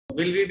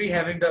will we be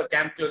having the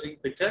camp closing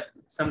picture,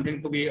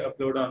 something to be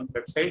uploaded on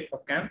website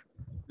of camp,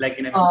 like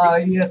in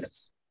MNC?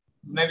 Yes,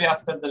 maybe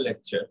after the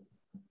lecture.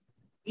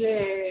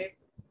 Yay!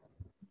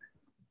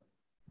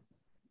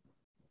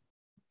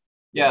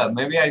 Yeah,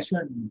 maybe I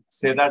should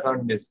say that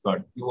on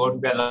Discord. You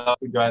won't be allowed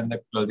to join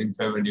the closing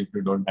ceremony if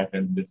you don't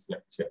attend this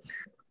lecture.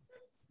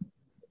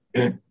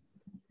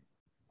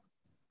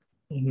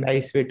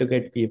 Nice way to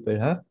get people,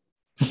 huh?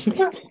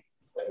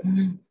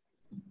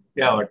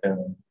 Yeah,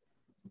 whatever.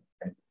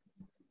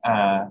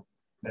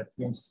 Let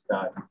me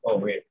start. Oh,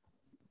 wait.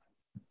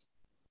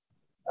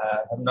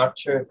 I'm not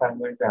sure if I'm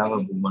going to have a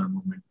boomer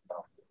moment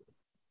now.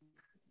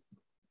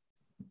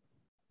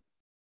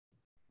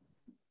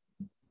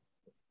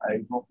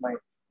 I hope my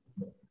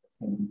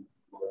thing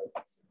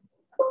works.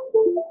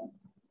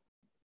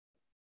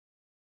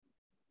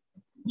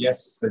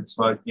 Yes, it's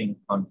working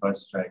on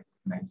first try.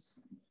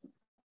 Nice.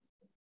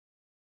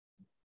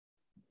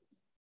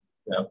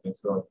 Yeah, okay,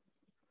 so.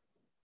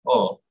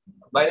 Oh,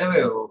 by the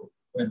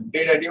way,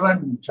 did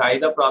anyone try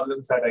the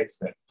problems that I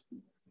said?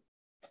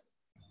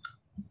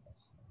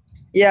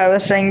 Yeah, I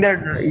was trying that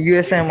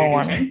USMO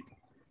one.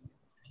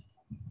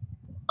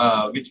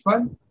 Which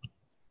one?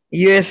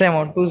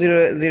 USMO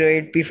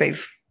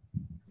 2008P5.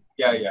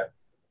 Yeah.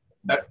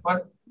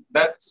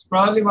 That's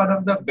probably one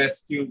of the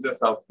best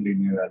users of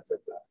linear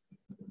algebra.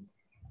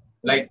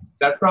 Like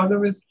that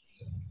problem is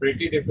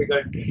pretty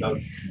difficult without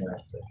linear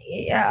algebra.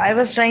 Yeah, I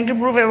was trying to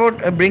prove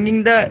about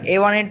bringing the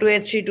A1 into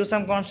H3 to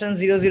some constant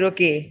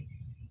 00K.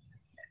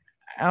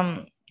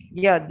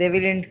 Yeah, they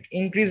will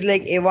increase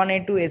like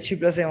A1 A2 H3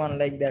 plus A1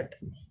 like that.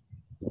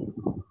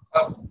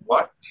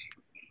 What?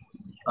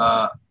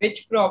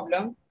 Which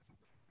problem?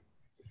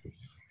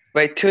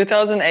 Wait,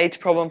 2008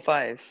 problem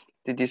 5.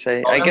 Did you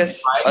say? Problem I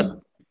guess.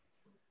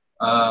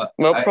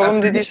 What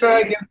problem did you say?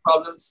 I gave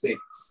problem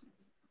 6.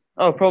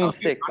 Oh, problem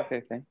 6.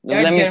 Okay.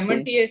 Yeah, let me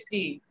German see. TST.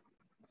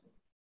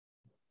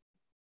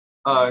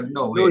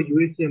 No, wait. No,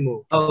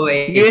 USMO. Oh,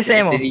 wait.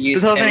 USMO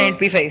 2008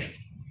 P5.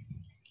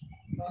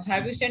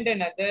 Have you sent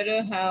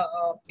another?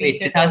 Wait,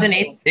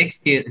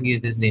 2008-6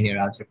 uses linear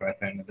algebra, if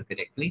I remember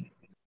correctly.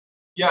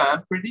 Yeah,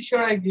 I'm pretty sure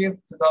I gave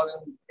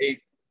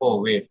 2008.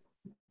 Oh, wait.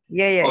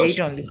 Yeah, 8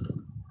 only.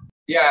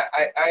 Yeah,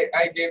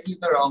 I gave you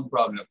the wrong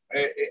problem.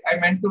 I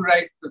meant to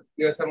write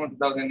USMO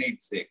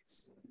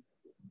 2008-6.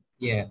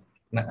 Yeah.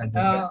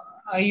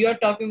 You are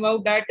talking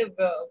about that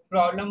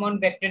problem on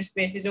vector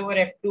spaces over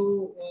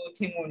F2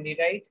 thing only,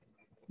 right?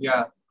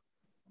 Yeah.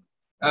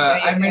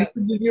 I meant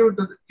to give you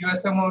the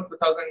USMO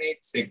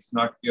 2008-6,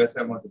 not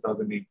USMO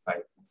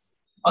 2008-5.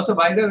 Also,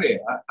 by the way,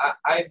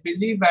 I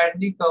believe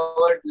Andy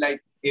covered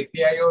like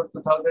APIO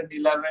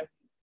 2011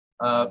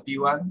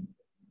 P1.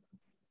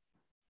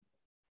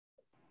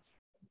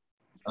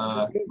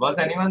 Was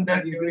anyone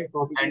there during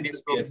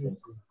Andy's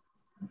PSS?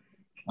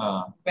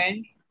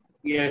 When?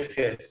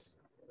 Yes.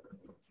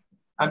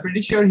 I'm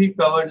pretty sure he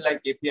covered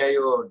like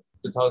APIO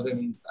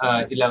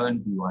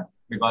 2011 P1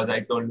 because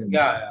I told him.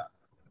 Yeah.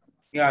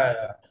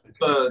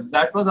 So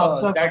that was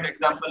also a good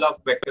example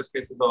of vector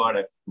spaces over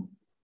F2.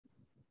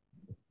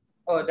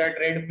 Oh, that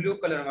red-blue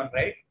color one,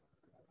 right?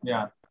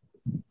 Yeah.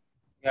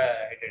 Yeah,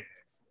 I did.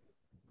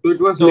 So it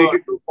was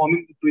related to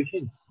forming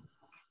equations.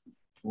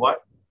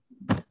 What?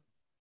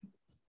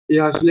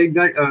 Yeah, so like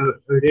that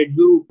red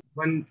blue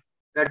one,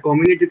 that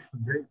combinated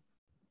one, right?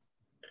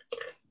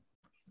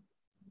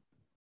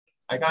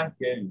 I can't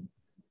hear you.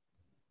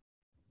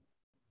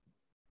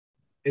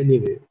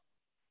 Anyway.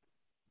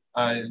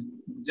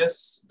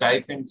 Just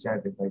type in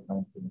chat if I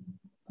can't hear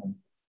you.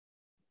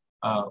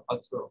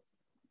 Also.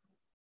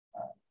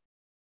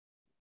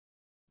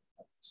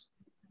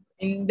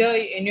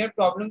 In your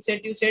problem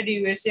set, you said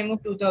USMO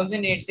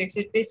 2008-6.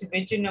 It is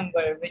which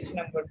number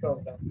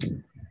problem?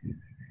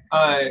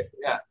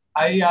 Yeah,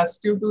 I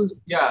asked you to.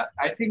 Yeah,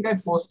 I think I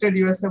posted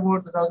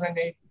USMO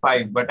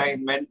 2008-5, but I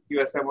meant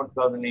USMO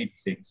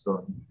 2008-6.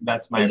 So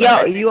that's my.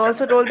 Yeah, you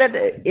also told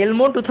that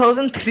Elmo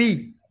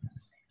 2003.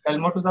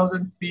 Elmo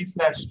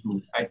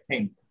 2003/2. I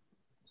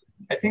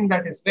think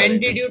that is. When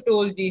did you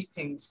told these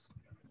things?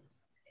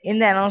 In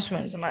the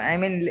announcements. I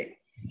mean,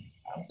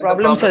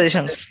 problem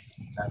suggestions.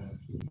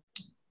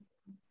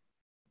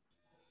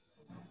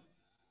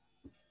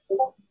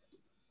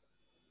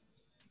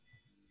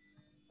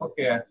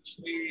 Okay,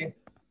 actually.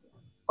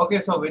 Okay,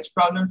 so which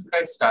problem should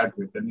I start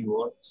with? Any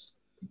votes?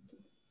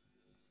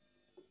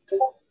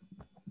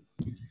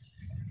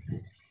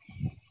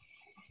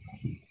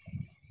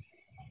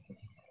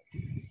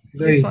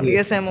 This one,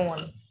 USMO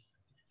one.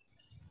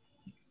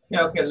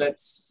 Yeah, okay,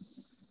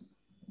 let's.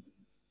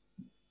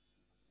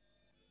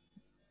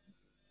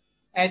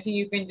 I think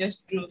you can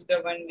just choose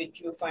the one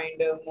which you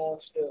find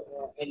most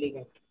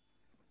elegant.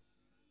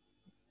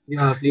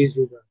 Yeah, please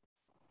do that.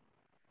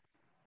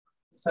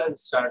 So I'll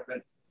start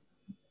with.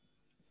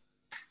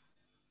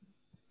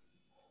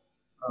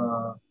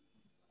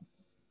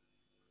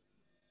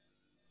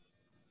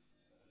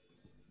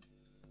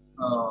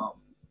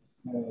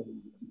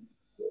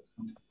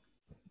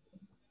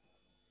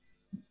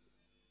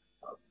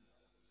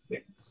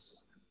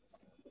 Six.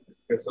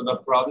 Okay, so the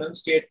problem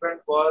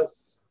statement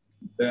was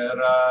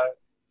I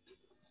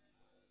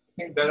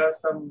think there are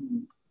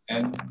some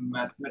N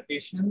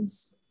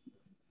mathematicians.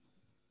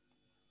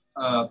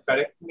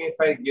 Correct me if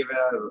I give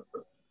a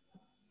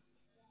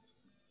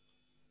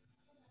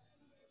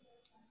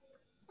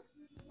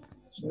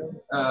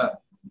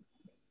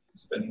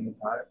spelling is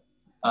hard.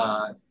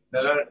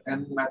 There are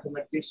N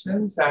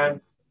mathematicians,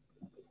 and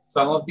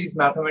some of these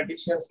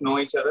mathematicians know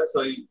each other.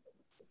 So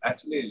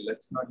actually,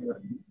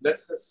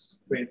 let's just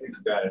phrase it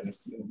directly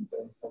in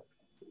terms of.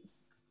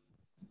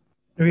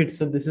 Wait,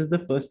 so this is the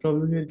first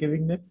problem you're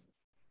giving them?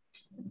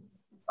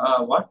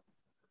 What?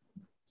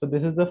 So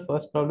this is the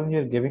first problem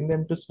you're giving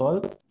them to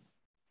solve?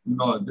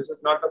 No, this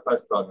is not the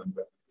first problem.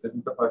 But this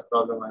is the first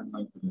problem I'm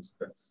going to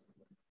discuss.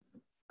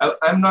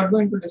 I'm not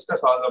going to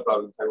discuss all the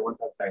problems. I won't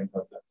have time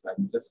for that.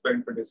 I'm just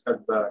going to discuss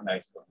the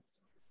nice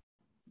ones.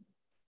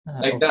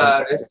 Like Okay.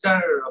 the rest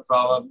are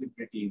probably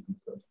pretty easy.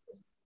 So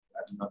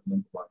I'm not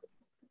going to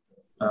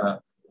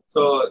bother.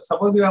 So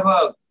suppose you have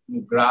a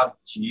graph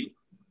G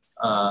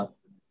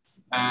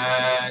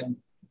and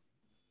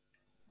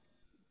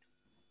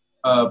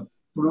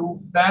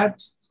prove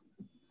that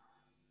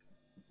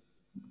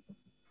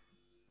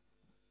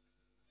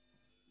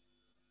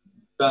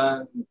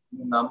the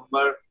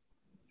number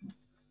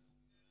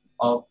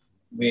of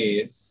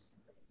ways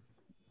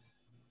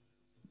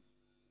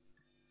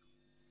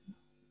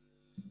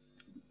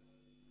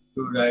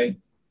to write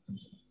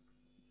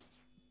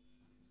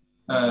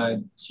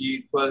G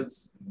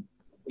equals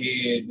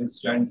A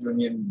disjoint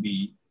union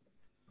B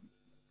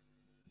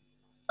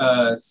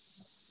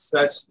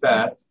such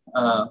that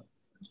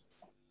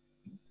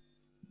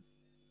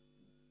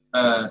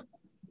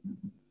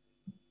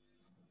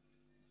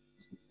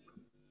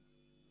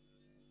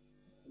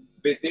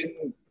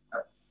within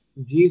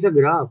G is a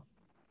graph.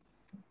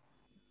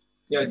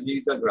 Yeah, G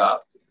is a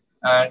graph,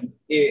 and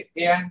A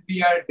and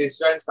B are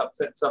disjoint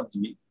subsets of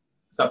G,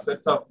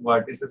 subsets of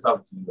vertices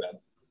of G. Well,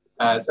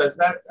 such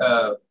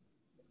that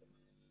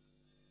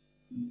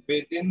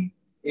within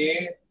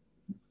A,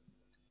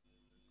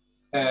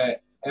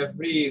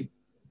 every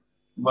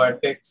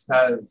vertex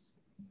has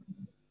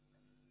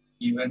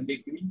even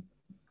degree,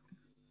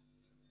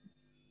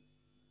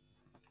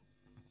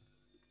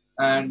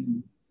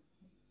 and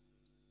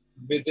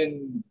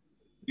within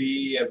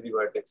B, every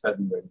vertex has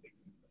even degree.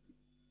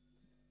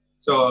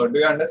 So, do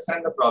you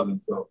understand the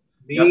problem? So,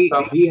 G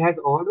has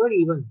odd or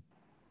even?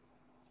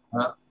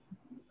 You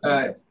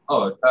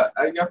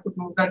have to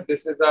prove that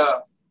this is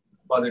a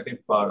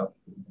positive part of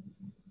it.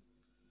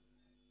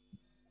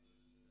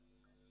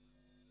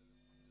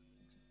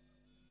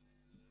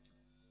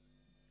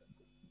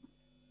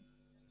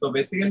 So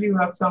basically, you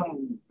have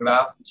some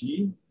graph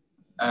G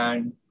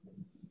and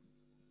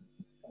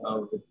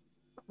with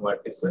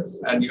vertices,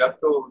 and you have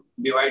to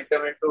divide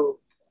them into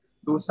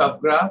two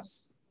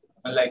subgraphs.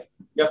 Like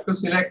you have to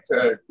select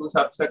two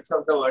subsets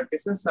of the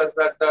vertices such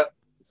that the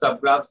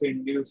subgraphs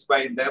induced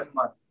by them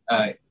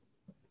are.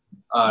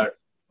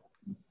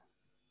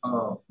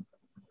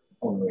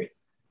 Wait.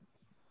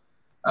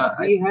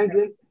 G has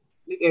like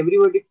every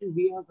vertex in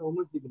V has how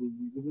much degree?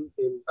 You didn't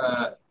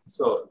tell.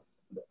 So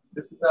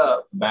this is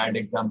a bad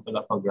example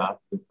of a graph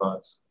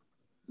because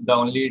the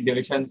only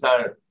divisions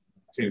are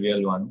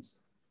trivial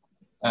ones.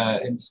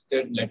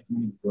 Instead, let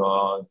me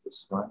draw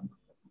this one.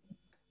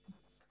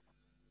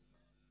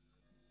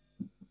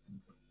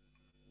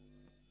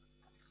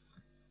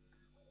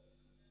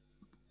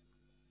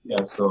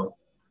 Yeah, so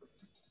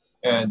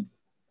and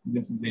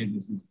this is A,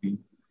 this is B.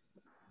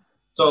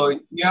 So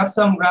you have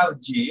some graph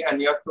G and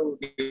you have to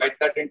divide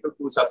that into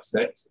two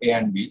subsets, A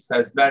and B,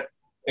 such that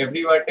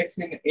every vertex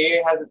in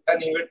A has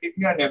an even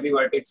degree and every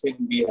vertex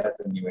in B has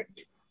an even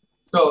degree.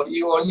 So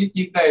you only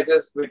keep the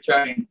edges which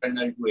are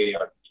internal to A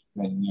or B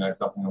when you are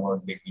talking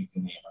about degrees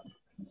in A or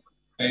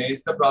B.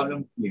 Is the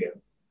problem clear?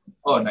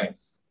 Oh,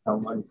 nice.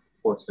 Someone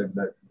posted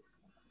that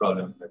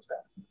problem in the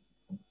chat.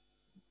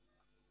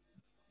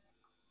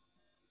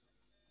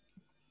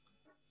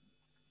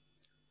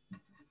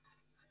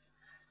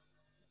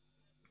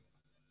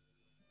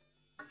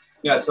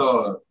 Yeah,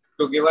 so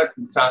to give a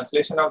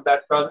translation of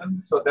that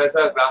problem, so there's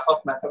a graph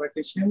of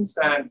mathematicians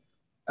and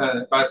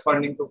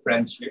corresponding to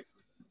friendship,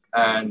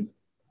 and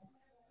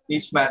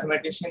each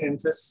mathematician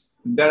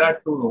insists, there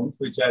are two rooms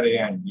which are A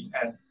and B,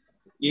 and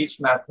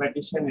each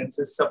mathematician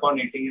insists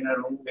upon eating in a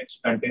room which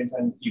contains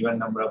an even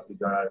number of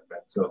ignorant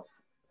friends. So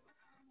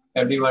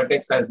every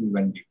vertex has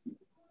even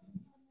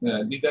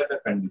degree. These are the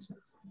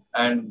conditions.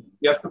 And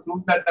you have to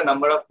prove that the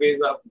number of ways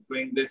of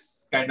doing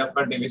this kind of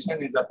a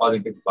division is a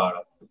positive part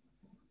of it.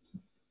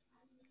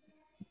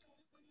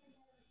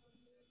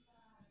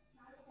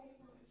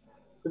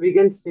 So we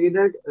can say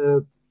that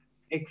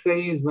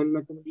xi is one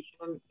mathematician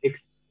and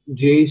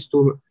xj is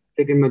two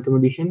second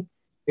mathematician.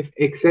 If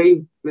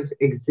xi plus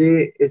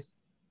xj is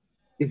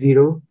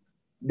 0,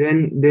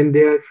 then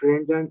they are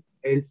friends and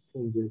else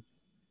strangers.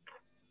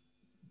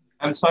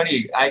 I'm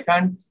sorry, I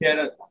can't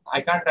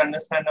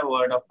understand a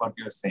word of what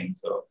you're saying.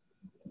 So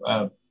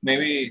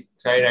maybe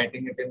try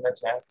writing it in the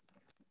chat.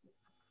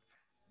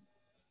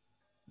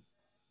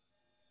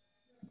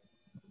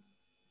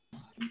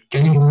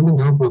 Can you hear me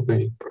now?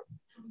 broken.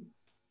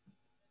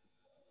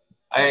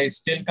 I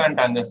still can't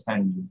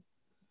understand you.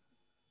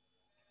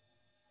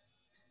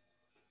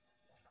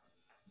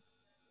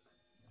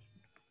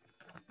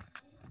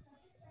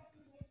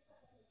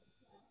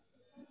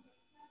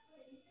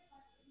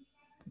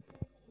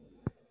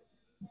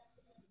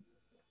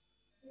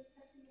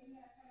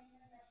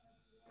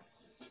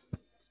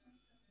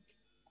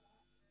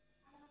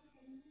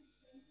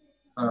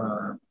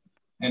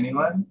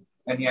 Anyone?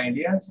 Any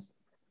ideas?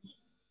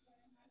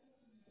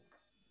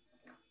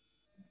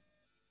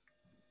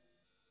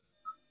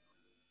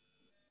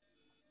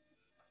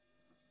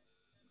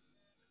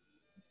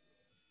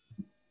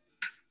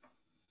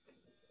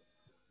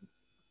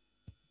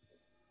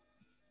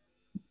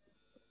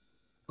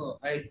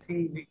 I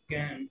think we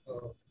can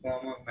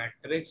form a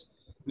matrix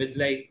with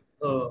like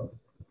the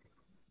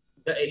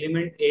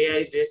element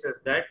aij says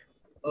that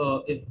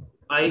if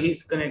I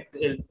is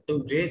connected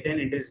to j, then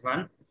it is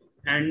 1.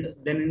 And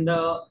then in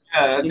the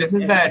This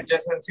is the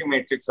adjacency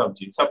matrix of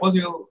G. Suppose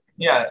you,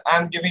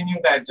 I'm giving you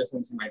the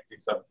adjacency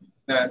matrix of G.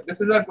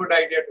 This is a good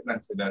idea to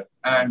consider.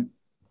 And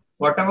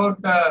what about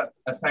the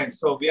assigned?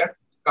 So we are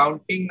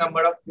counting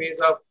number of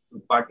ways of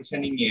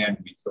partitioning A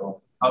and B.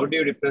 So how do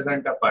you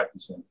represent a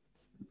partition?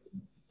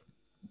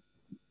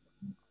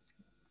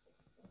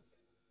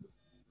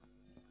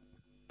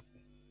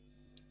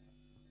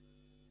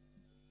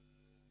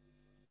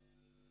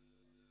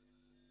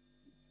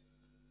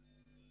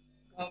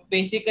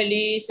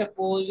 Basically,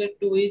 suppose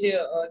 2 is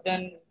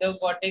then the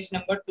vertex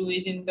number 2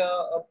 is in the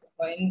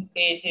in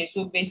ASA.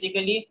 So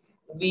basically,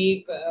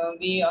 we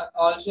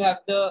also have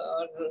the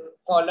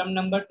column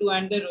number 2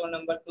 and the row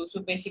number 2.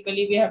 So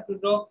basically, we have to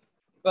draw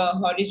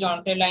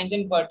horizontal lines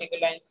and vertical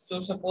lines.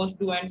 So suppose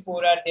 2 and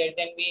 4 are there,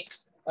 then we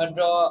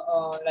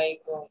draw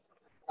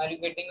are you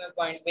getting my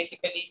point?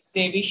 Basically,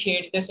 say we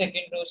shade the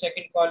second row,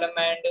 second column,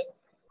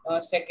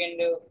 and second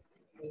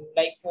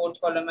like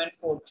fourth column and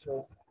fourth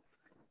row,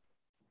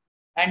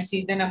 and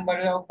see the number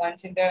of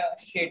ones in the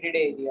shaded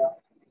area.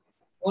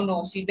 Oh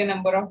no, see the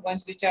number of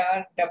ones which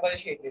are double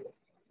shaded.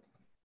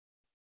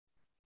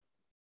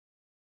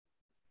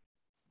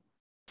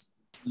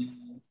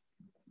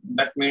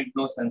 That made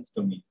no sense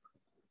to me.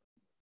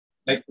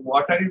 Like,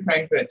 what are you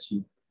trying to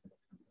achieve?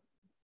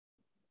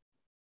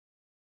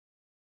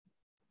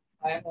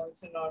 I am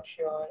also not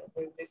sure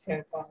will this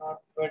help or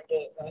not, but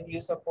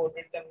you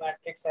supported the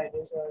matrix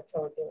idea, so I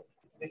thought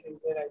this is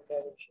the right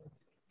direction.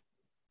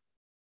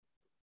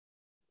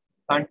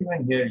 Can't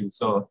even hear you.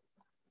 So,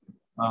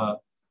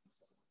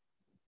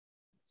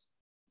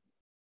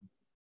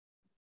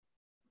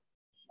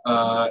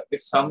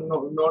 if some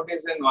node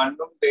is in one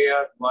room, they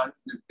are 1,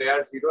 they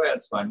are 0,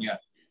 else 1. Yeah.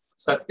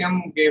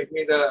 Satyam gave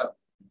me the.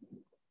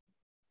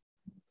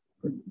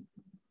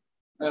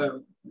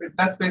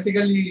 That's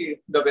basically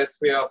the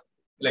best way of,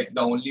 like,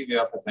 the only way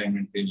of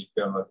assignment really if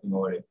you are working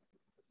over it.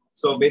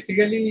 So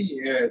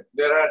basically,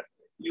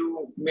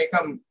 you make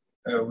a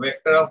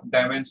vector of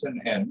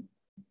dimension n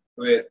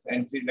with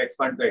entries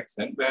x1 to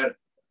xn, where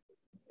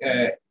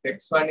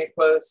x1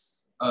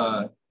 equals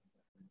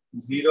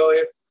 0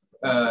 if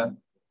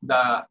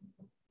the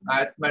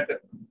ith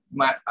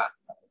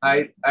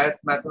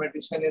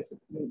mathematician is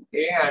in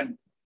A, and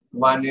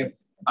 1 if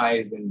I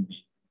is in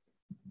B.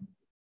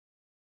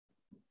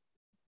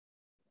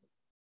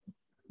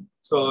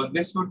 So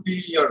this would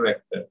be your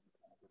vector.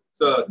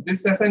 So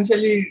this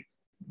essentially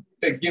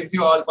gives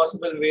you all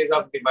possible ways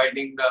of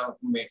dividing the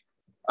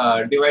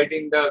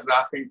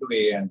graph into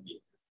A and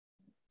B.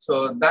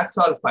 So that's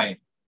all fine.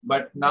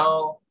 But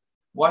now,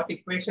 what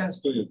equations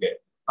do you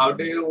get? How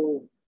do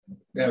you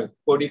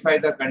codify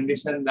the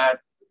condition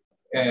that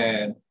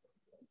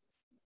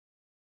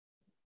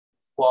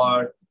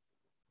for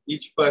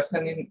each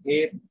person in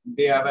A,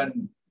 they have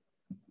an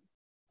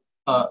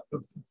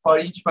for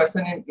each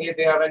person in A,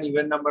 they have an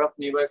even number of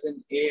neighbors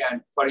in A,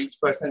 and for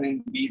each person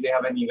in B, they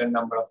have an even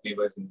number of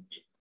neighbors in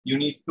B. You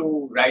need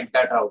to write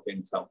that out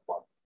in some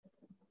form.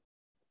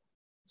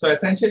 So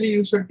essentially,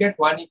 you should get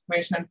one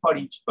equation for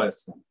each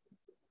person.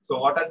 So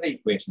what are the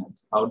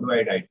equations? How do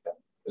I write them?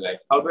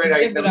 Like, how do I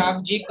write them? Is the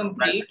graph G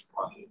complete?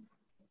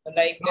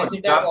 Like, No, does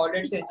it have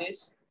ordered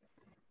edges?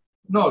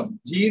 No,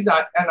 G is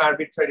an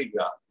arbitrary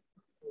graph.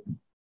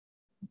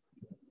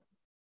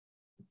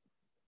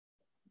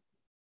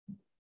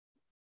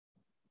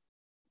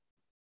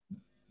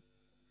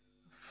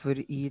 For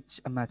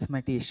each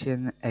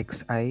mathematician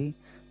xi,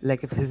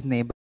 like if his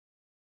neighbor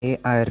a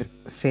are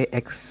say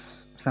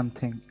x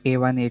something,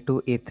 a1,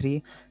 a2,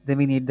 a3, then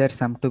we need their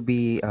sum to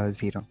be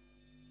 0.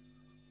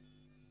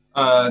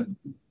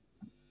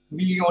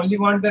 We only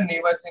want the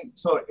neighbors in,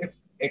 so if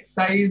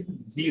xi is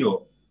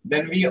 0,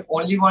 then we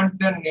only want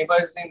the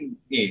neighbors in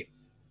A.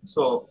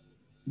 So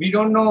we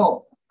don't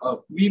know,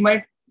 we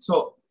might,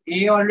 so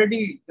A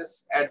already,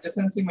 this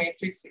adjacency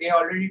matrix A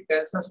already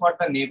tells us what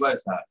the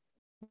neighbors are.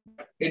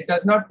 It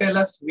does not tell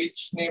us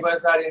which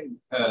neighbors are in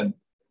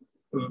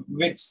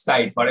which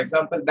side. For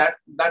example, that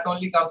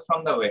only comes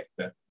from the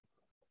vector.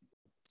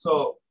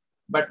 So,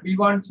 but we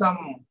want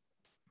some,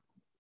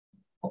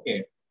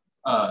 okay,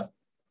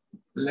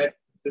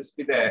 this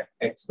be the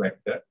x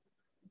vector.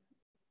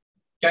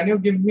 Can you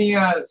give me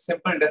a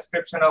simple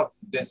description of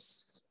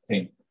this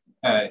thing,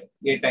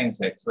 A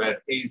times x,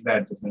 where A is the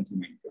adjacency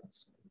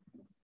matrix?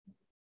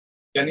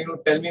 Can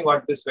you tell me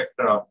what this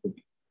vector ought to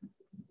be?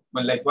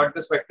 Well, like what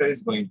this vector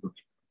is going to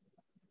be?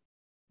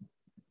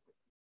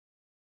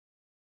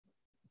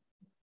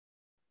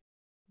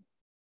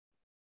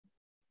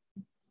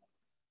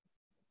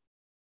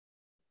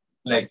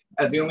 Like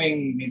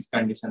assuming these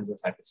conditions are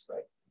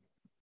satisfied.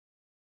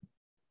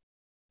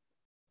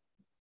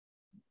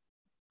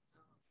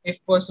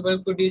 If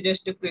possible, could you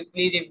just quickly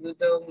review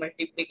the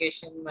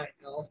multiplication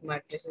of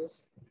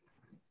matrices?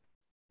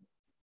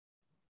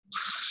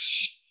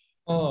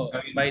 Oh,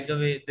 by the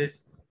way,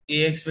 this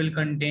AX will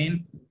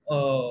contain,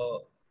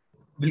 will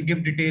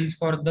give details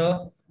for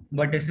the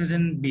vertices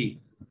in B.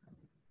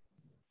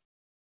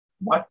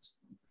 What?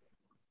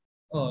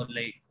 Oh,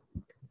 like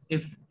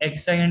if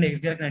xi and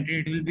xj are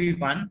connected, it will be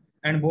 1,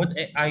 and both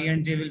I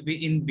and j will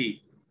be in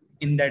B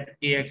in that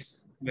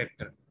AX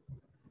vector.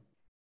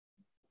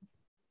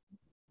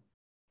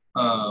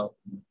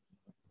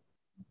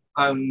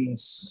 I'm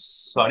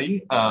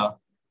sorry.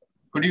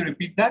 Could you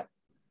repeat that?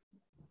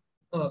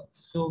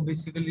 So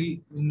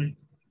basically,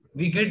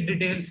 we get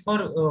details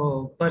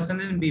for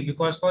person in B,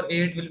 because for A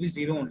it will be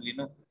 0 only,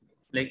 no?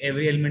 Like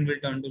every element will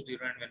turn to 0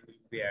 and when will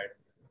be added.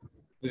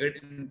 We get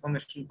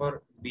information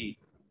for B.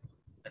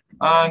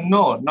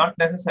 No, not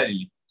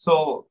necessarily.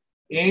 So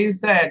A is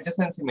the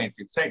adjacency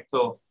matrix, right?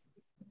 So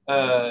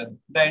the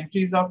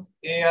entries of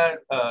A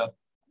are,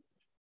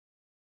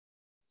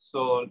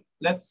 so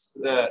let's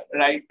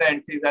write the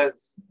entries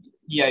as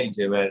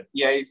EIJ, where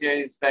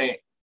EIJ is the,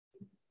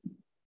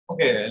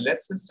 okay,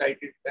 let's just write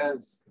it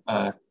as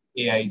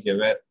AIJ,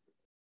 where,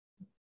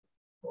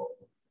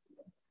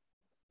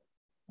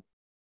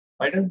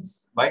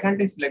 why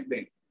can't I select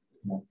the,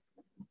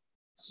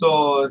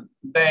 so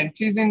the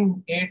entries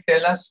in A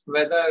tell us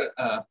whether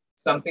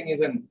something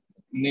is a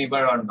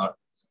neighbor or not.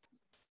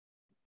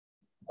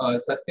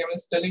 Satyam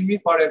is telling me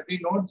for every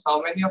node,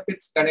 how many of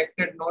its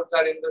connected nodes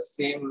are in the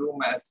same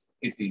room as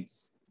it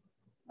is.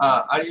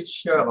 Are you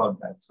sure about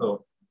that?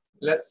 So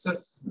let's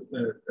just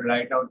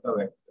write out the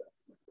vector.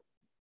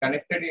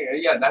 Connected,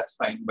 yeah, that's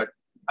fine. But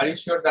are you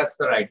sure that's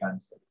the right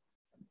answer?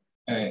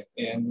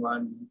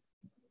 N1,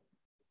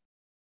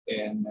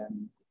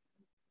 N,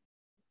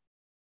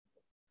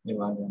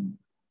 A1,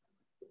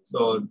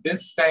 so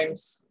this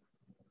times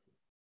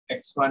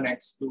x1,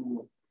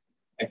 x2,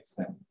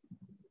 xn.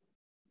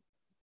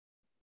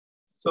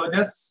 So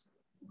just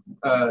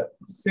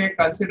say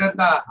consider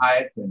the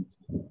ith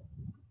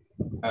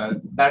entry.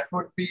 That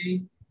would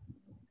be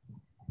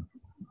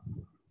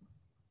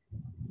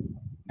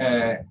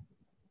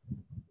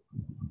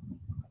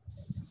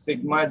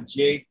sigma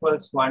j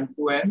equals 1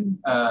 to n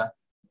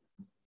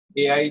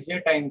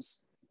aij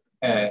times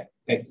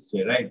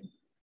xj, right?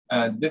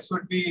 This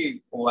would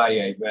be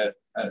yi, where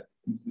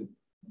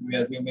we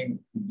are assuming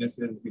this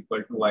is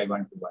equal to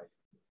y1 to y.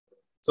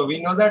 So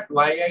we know that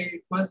yi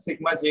equals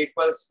sigma j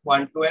equals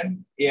 1 to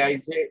n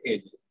aij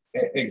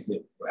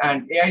xj,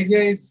 and aij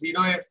is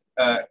 0 if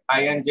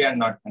I and j are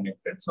not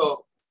connected.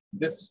 So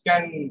this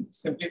can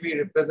simply be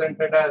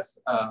represented as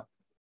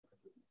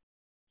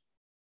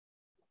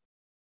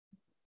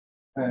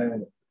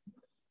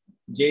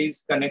j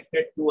is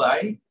connected to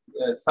I,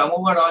 sum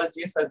over all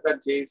j such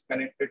that j is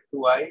connected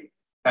to I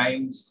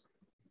times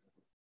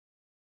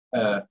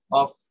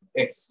of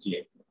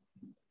xj.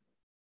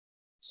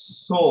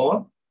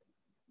 So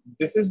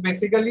this is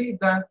basically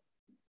the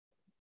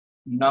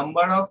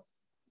number of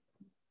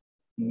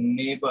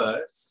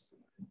neighbors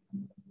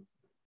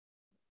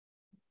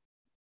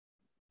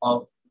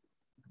of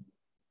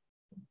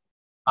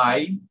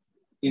I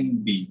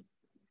in B.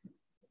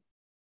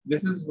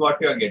 This is what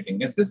you are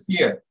getting. Is this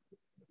clear?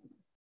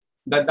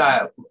 That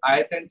the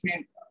ith entry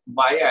in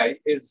yi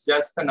is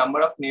just the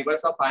number of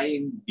neighbors of I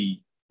in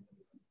B.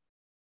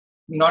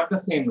 Not the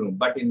same room,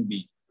 but in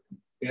B,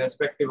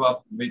 irrespective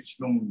of which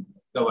room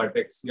the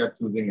vertex you are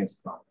choosing is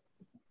from.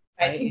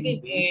 I think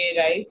it's A,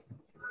 right?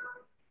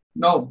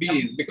 No,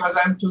 B, because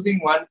I'm choosing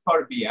one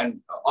for B and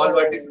all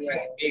vertices in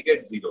A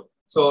get 0.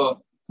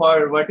 So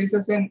for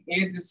vertices in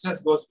A, this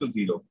just goes to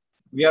 0.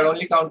 We are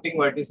only counting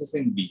vertices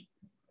in B.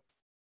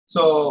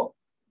 So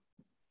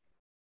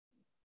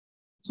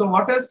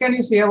what else can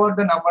you say about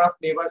the number of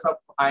neighbors of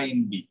I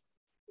in B?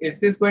 Is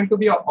this going to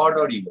be odd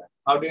or even?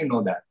 How do you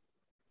know that?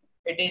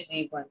 It is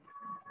even.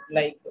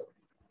 Like,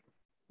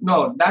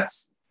 no,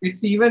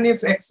 it's even if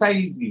xi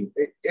is 0.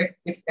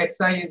 If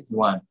xi is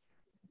 1.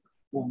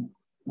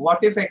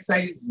 What if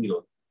xi is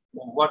 0?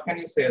 What can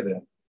you say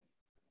there?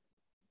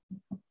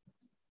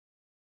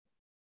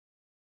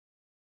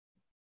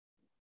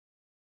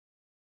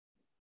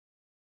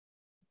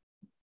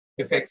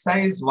 If xi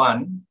is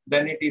 1,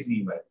 then it is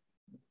even.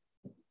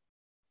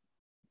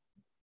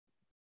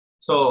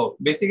 So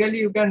basically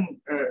you can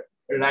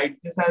write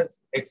this as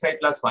xi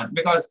plus 1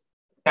 because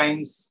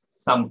times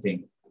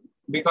something.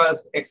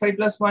 Because xi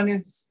plus 1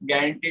 is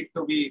guaranteed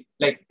to be,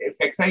 like if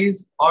xi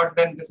is odd,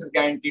 then this is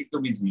guaranteed to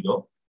be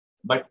 0.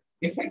 But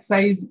if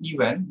xi is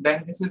even,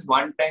 then this is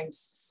 1 times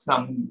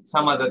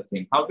some other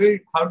thing. How do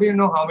you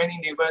know how many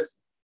neighbors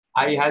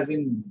I has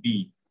in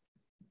B?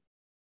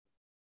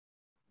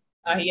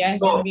 Yes,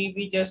 So, and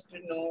we just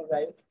know,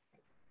 right?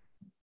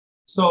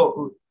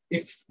 So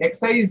if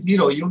xi is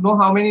 0, you know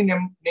how many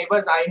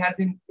neighbors I has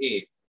in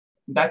A.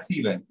 That's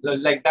even,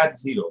 like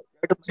that's 0.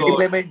 So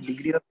by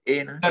degree of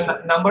A, na?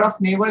 the number of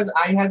neighbors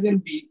I has in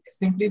B is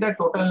simply the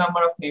total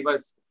number of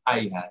neighbors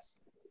I has.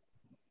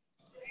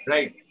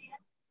 Right?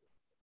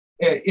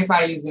 If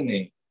I is in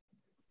A,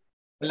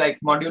 like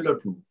modulo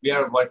 2, we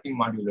are working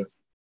modulo 2.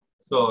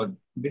 So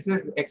this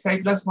is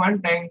xi plus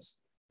 1 times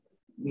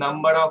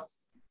number of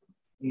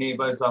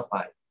neighbors of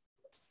I.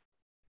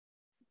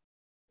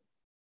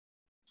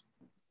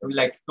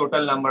 Like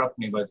total number of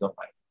neighbors of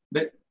I.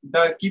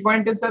 The key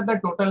point is that the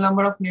total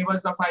number of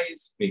neighbors of I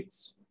is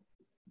fixed.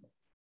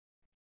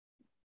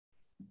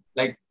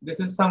 Like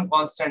this is some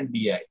constant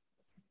di.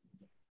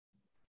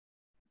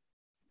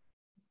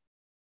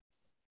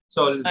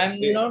 So I'm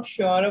not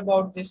sure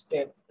about this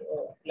step.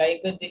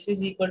 This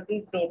is equal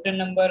to total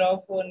number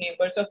of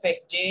neighbors of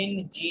xj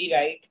in G,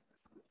 right?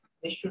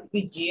 This should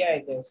be G, I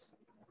guess.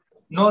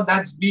 No,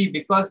 that's B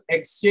because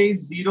xj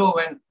is 0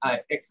 when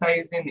xi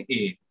is in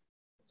A.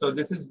 So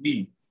this is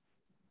B.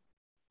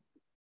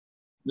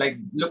 Like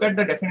look at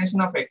the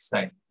definition of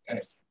xi.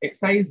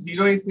 Xi is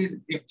 0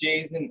 if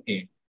j is in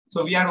A.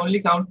 So we are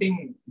only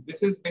counting.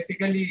 This is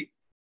basically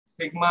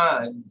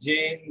sigma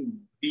j in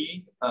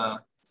B.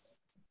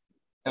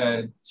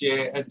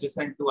 J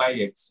adjacent to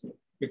ix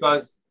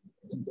because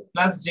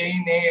plus j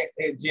in a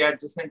j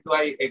adjacent to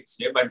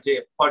ixj, but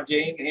j for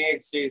j in a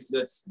xj is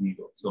just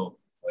 0, so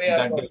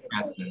that gets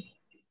cancelled.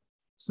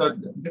 So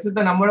this is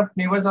the number of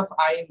neighbors of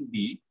I in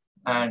B,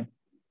 and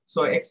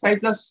so xi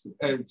plus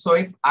so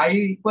if I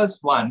equals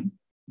 1,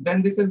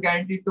 then this is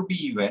guaranteed to be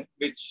even,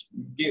 which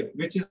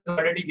is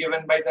already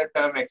given by the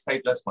term xi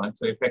plus 1.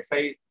 So if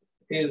xi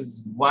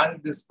is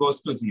 1, this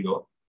goes to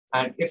 0,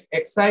 and if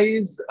xi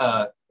is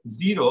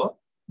 0,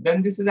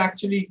 then this is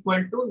actually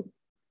equal to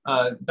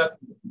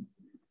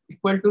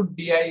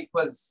di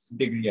equals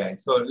degree I.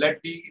 So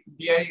let di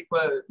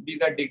equal be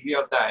the degree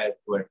of the ith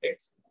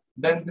vertex.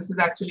 Then this is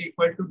actually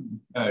equal to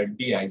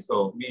di.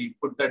 So we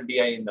put the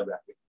di in the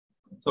bracket.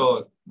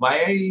 So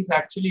yi is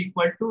actually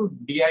equal to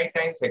di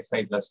times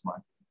xi plus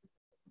 1,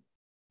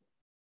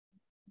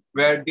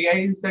 where di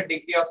is the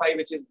degree of I,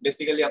 which is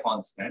basically a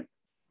constant,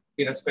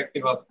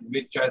 irrespective of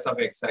which choice of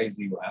xi's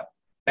you have,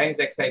 times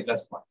xi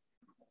plus 1.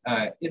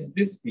 Is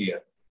this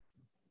clear?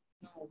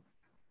 No.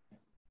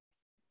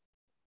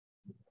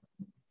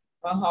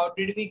 How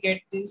did we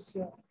get this?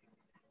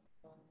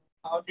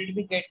 How did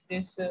we get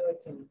this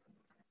thing?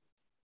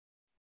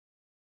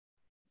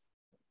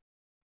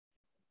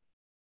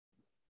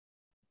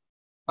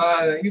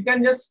 You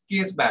can just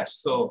case batch.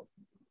 So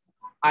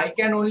I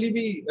can only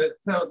be,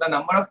 so the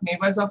number of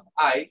neighbors of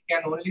I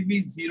can only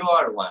be 0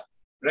 or 1,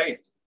 right?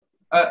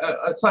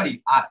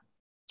 Sorry, I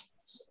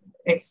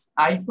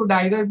could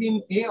either be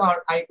in A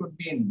or I could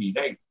be in B,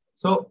 right?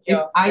 So if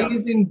I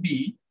is in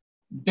B,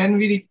 then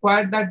we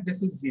require that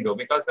this is 0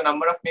 because the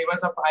number of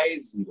neighbors of I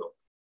is 0.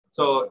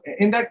 So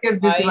in that case,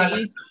 this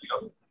evaluate is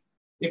 0.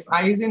 If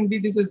I is in B,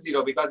 this is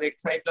 0 because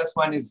xi plus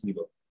 1 is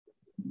 0.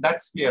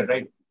 That's clear,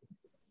 right?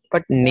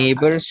 But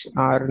neighbors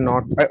are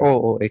not.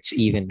 Oh, it's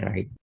even,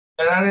 right?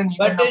 There are an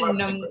even number of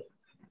neighbors.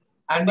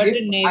 And but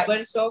the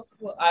neighbors of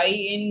I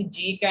in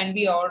G can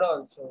be odd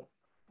also.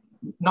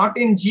 Not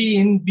in G,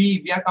 in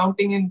B. We are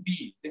counting in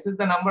B. This is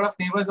the number of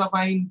neighbors of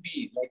I in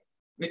B. Like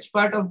which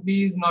part of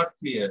B is not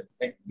clear?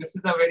 Like this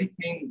is a very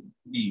clean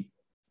B.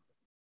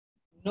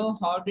 No,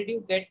 how did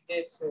you get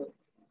this?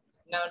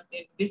 Now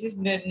this is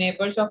the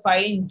neighbors of I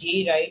in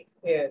G, right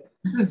here.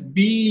 This is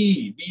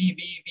B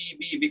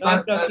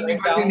because no, the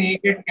neighbors in A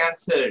get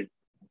cancelled.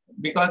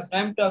 Because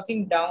I'm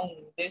talking down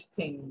this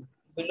thing,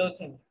 below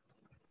thing.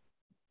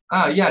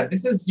 Yeah,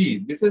 this is G.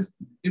 This is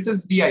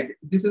di.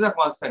 This is a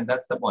constant.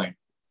 That's the point.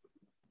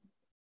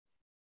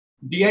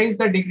 Di is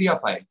the degree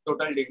of I,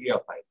 total degree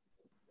of I,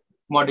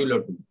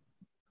 modulo 2.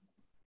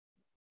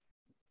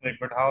 Wait,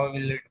 but how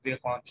will it be a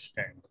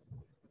constant?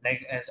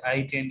 Like as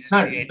I changes,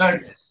 the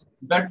changes.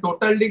 The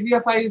total degree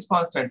of I is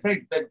constant,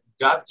 right? The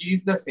graph G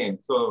is the same.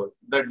 So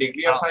the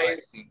degree of I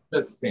is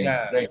the same,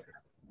 right?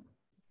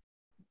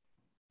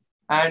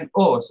 And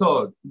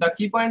so the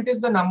key point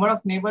is the number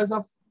of neighbors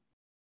of,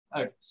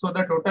 so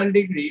the total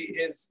degree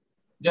is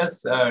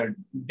just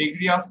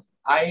degree of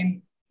I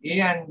in A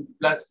and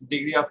plus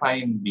degree of I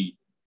in B.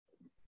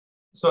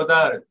 So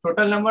the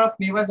total number of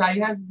neighbors I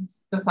has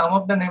is the sum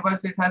of the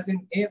neighbors it has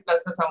in A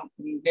plus the sum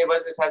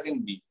neighbors it has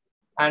in B.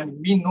 And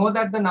we know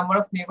that the number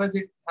of neighbors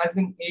it has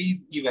in A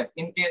is even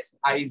in case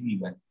I is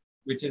even,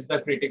 which is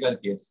the critical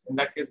case. In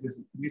that case,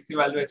 this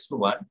evaluates to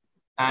 1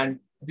 and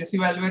this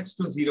evaluates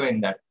to 0 in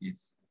that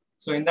case.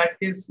 So in that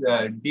case,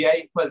 di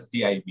equals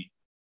dib.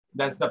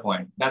 That's the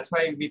point. That's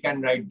why we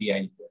can write di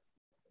here.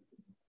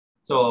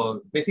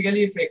 So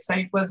basically, if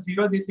xi equals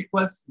 0, this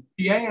equals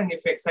di, and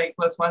if xi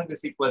equals 1,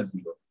 this equals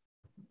 0.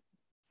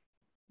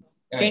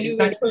 Can you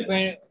wait for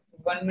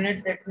 1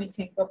 minute, let me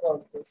think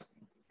about this.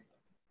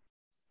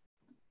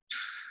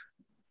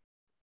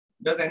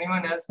 Does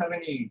anyone else have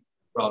any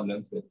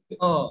problems with this?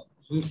 Oh,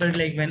 so you said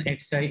like when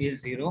xi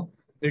is 0,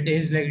 it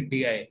is like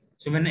di.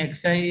 So when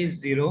xi is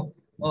 0,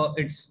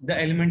 it's the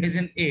element is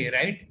in A,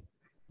 right?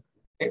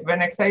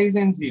 When xi is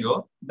in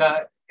 0,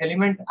 the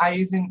element I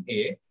is in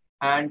A,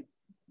 and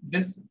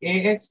this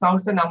ax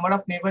counts the number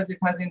of neighbors it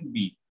has in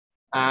B.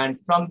 And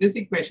from this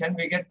equation,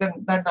 we get the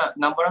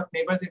number of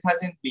neighbors it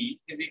has in B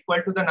is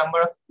equal to the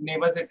number of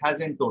neighbors it has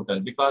in total,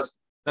 because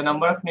the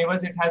number of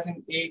neighbors it has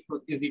in A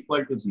is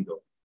equal to 0.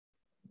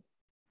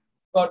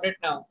 Got it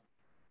now.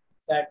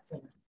 That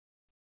thing.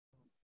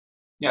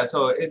 Yeah,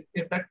 so is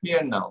that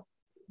clear now?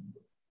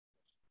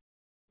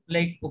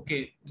 Like,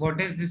 okay,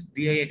 what is this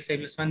di xi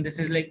plus 1? This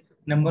is like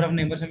number of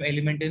neighbors of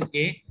element in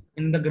A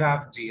in the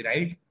graph G,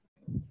 right?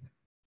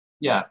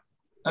 Yeah.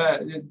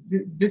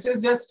 This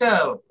is just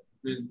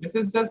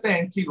the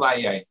entry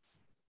yi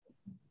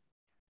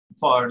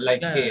for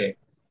like Yeah.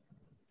 ax.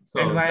 So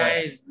and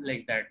yi is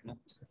like that, no?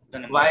 The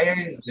number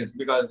yi is this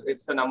because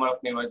it's the number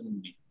of neighbors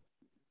in B.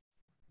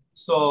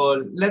 So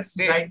let's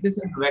write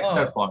this in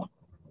vector form.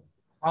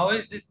 How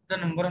is this the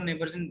number of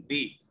neighbors in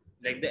B?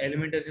 Like the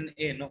element is in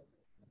A, no?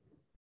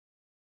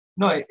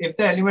 No, if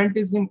the element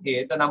is in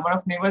A, the number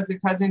of neighbors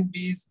it has in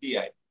B is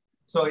di.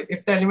 So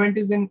if the element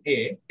is in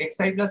A,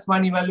 xi plus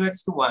 1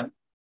 evaluates to 1,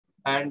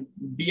 and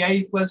di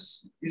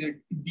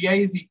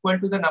is equal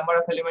to the number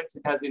of elements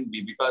it has in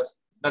B, because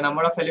the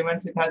number of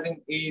elements it has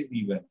in A is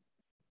even.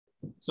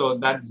 So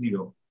that's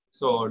 0.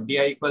 So di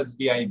equals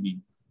dib.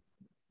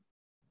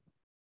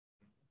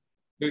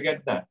 Do you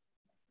get that?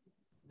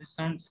 This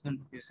sounds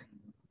confusing.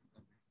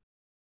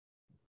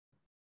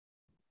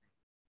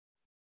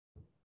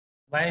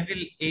 Why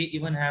will A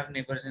even have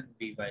neighbors in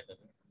B, by the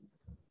way?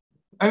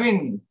 I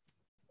mean,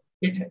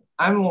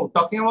 I'm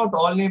talking about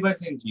all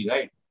neighbors in G,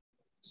 right?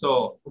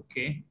 So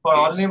okay, for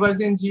all neighbors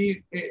in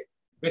G,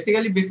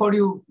 basically before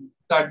you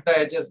cut the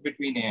edges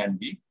between A and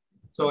B,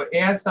 so A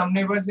has some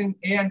neighbors in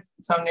A and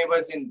some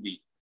neighbors in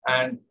B,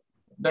 and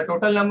the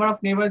total number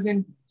of neighbors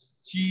in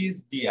G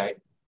is di,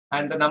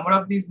 and the number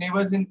of these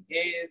neighbors in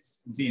A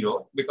is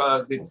 0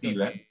 because it's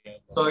even.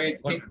 So it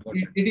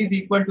is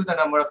equal to the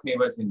number of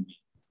neighbors in B.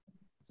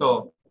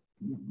 So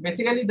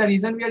basically the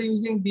reason we are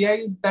using di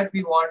is that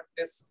we want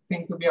this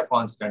thing to be a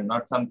constant,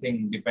 not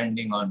something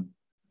depending on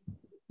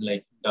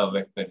like the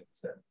vector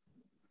itself.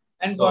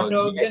 And so what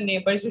about the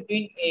neighbors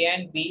between A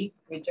and B,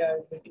 which are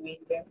between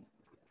them?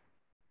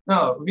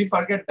 No, we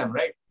forget them,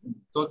 right?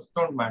 Those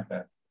don't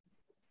matter.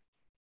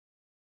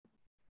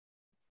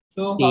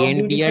 So how do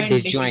you define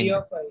degree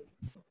of I?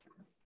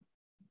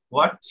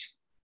 What?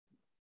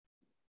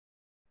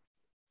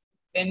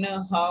 Then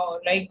how,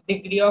 like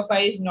degree of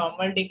I is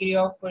normal degree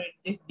of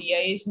this di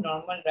is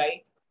normal,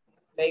 right?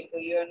 Like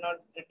you are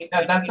not defining.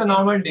 Yeah, that's a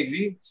normal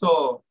degree.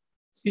 So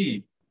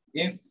see,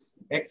 if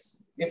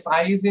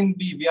I is in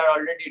B, we are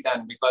already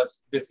done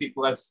because this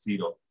equals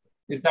 0.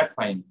 Is that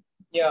fine?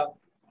 Yeah.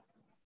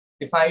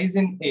 If I is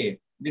in A,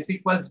 this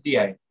equals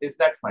di. Is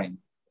that fine?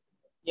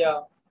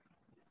 Yeah.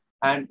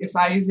 And if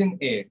I is in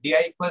A, di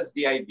equals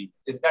dib.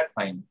 Is that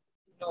fine?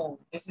 No,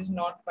 this is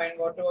not fine.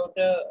 What about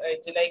the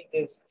edge like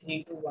this,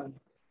 3 to 1?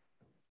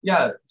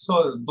 Yeah,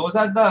 so those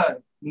are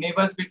the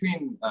neighbors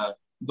between,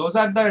 those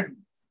are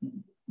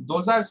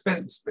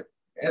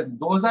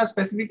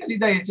specifically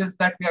the edges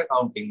that we are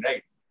counting,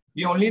 right?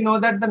 We only know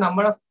that the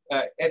number of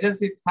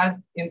edges it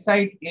has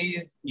inside A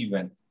is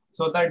even.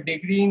 So the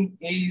degree in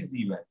A is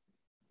even.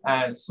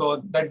 And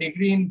so the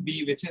degree in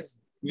B, which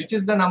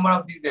is the number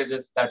of these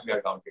edges that we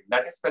are counting.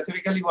 That is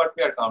specifically what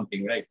we are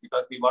counting, right?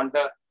 Because we want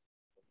the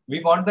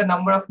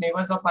number of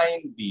neighbors of I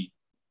in B,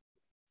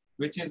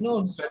 which is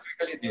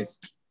specifically this.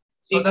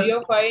 So degree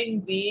of I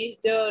in B is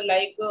the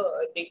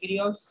degree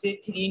of say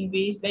 3 in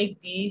B is like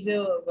these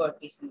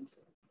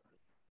vertices.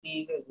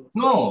 These edges.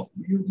 No,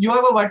 you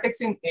have a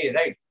vertex in A,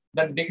 right?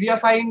 The degree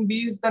of I in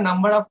B is the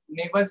number of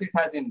neighbors it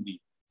has in B.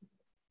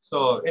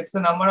 So it's the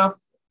number of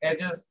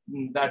edges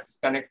that's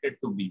connected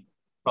to B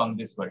from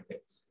this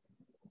vertex.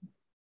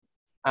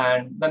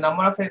 And the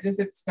number of edges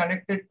it's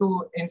connected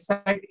to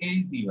inside A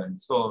is even.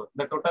 So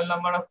the total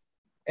number of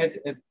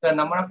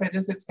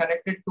edges it's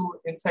connected to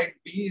inside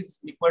B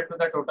is equal to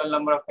the total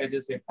number of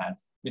edges it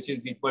has, which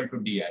is equal to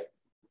di.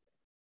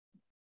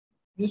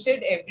 You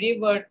said every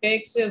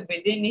vertex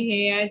within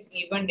A has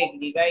even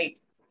degree, right?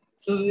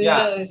 So we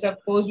will,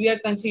 suppose we are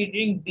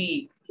considering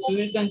B. So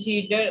we will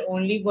consider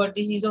only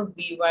vertices of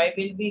B. Why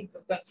will we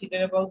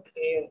consider about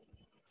A?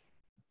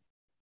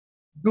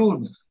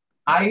 Dude,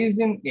 I is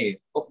in A,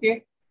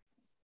 okay?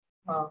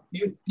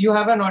 You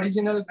have an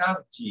original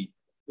graph G,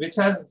 which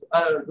has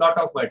a lot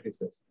of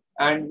vertices.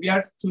 And we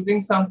are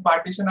choosing some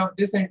partition of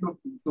this into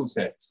two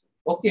sets,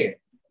 okay?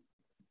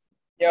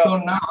 Yeah. So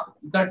now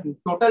the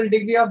total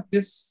degree of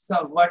this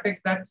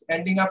vertex that's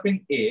ending up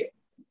in A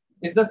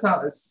is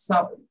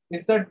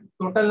the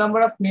total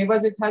number of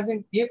neighbors it has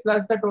in A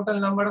plus the total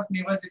number of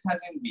neighbors it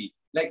has in B.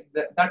 Like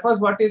that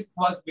was what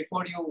was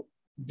before you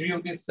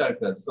drew this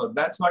circle. So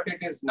that's what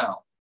it is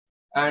now.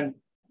 And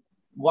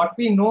what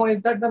we know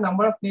is that the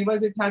number of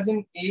neighbors it has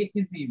in A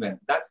is even.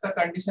 That's the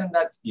condition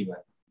that's given.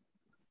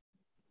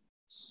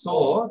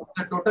 So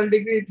the total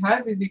degree it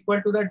has is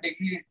equal to the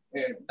degree,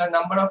 the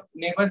number of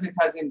neighbors it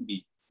has in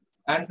B.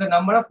 And the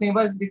number of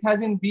neighbors it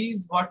has in B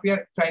is what we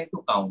are trying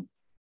to count.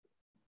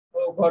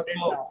 Oh, got it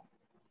now.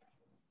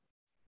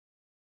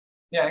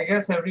 Yeah, I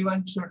guess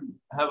everyone should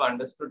have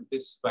understood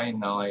this by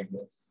now, I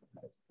guess.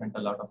 I spent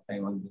a lot of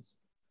time on this.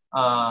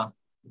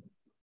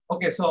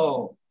 Okay,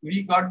 so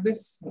we got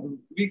this,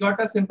 we got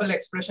a simple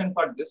expression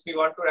for this. We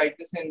want to write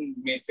this in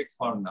matrix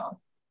form now.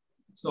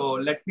 So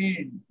let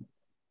me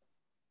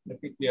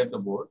clear the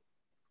board.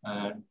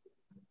 And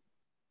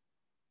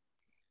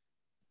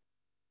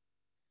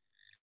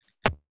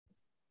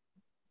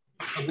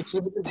which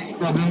will be the next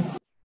problem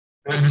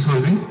we'll be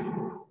solving.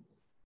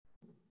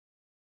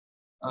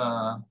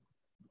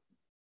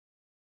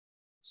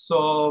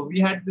 So we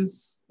had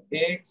this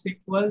AX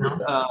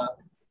equals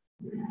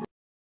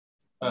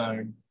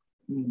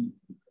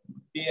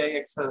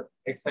dix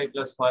xi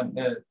plus 1,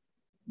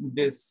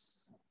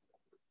 this,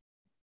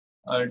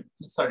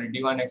 sorry,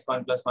 d1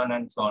 x1 plus 1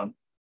 and so on.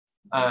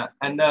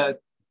 And the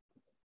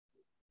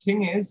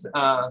thing is,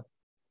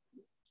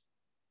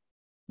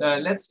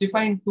 let's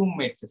define two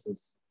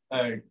matrices.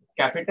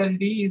 Capital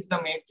D is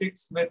the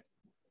matrix with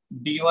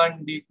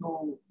d1,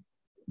 d2,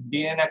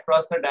 dn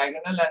across the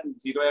diagonal and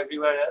 0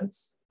 everywhere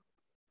else.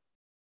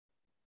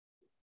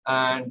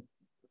 And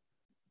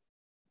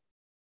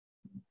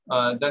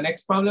the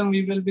next problem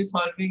we will be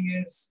solving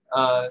is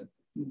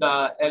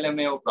the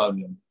LMAO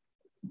problem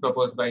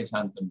proposed by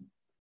Shantanu.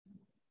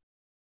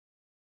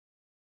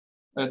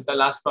 The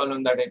last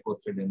problem that I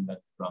posted in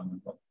that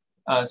problem.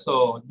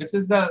 So this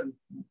is the,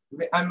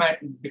 I'm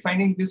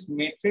defining this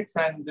matrix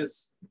and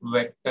this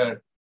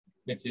vector,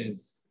 which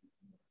is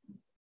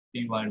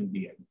d1,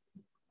 dn.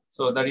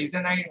 So the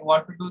reason I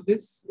want to do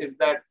this is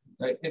that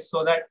is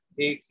so that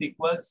AX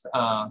equals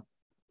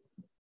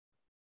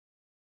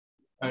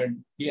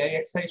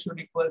dixi should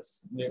equal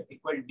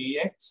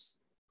dx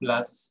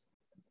plus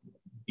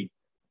d.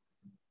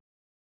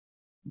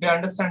 Do you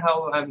understand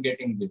how I'm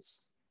getting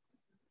this?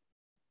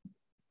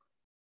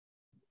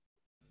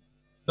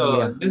 So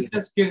yeah, this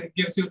just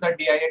gives you the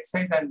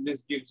dixi and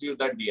this gives you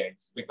the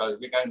dx because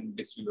we can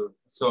distribute.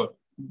 So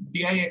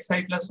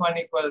dixi plus 1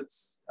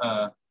 equals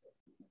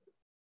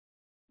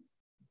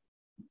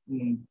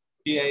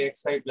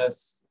dixi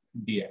plus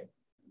di.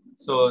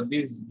 So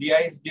these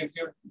di's give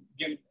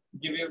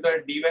you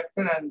the d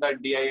vector and the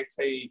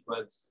dixi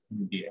equals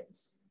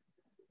dx.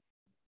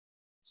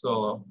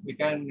 So we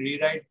can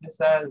rewrite this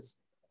as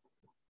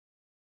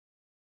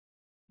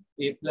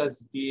a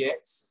plus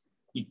dx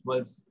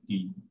equals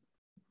d.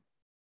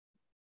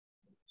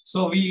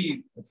 So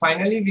we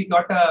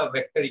got a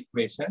vector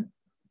equation.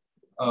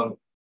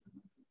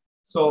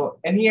 So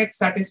any x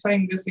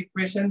satisfying this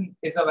equation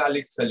is a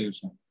valid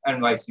solution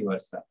and vice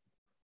versa.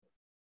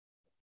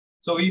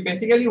 So we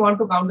basically want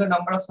to count the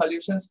number of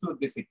solutions to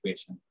this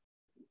equation.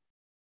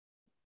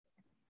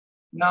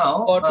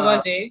 Now, what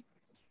was A?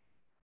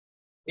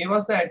 A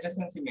was the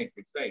adjacency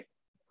matrix, right?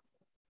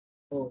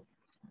 Oh.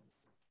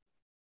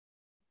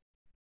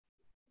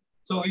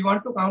 So we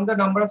want to count the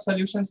number of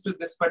solutions to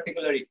this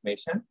particular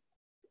equation.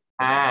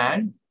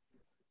 And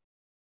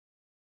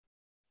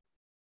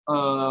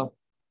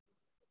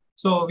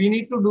so we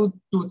need to do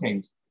two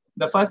things.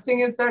 The first thing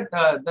is that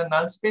the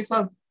null space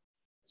of,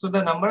 so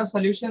the number of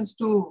solutions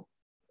to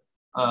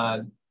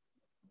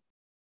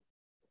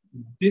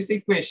this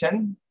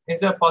equation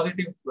is a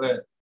positive,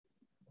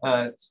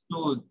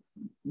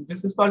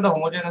 this is called the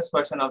homogeneous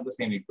version of the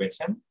same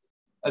equation.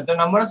 The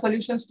number of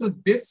solutions to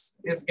this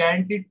is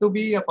guaranteed to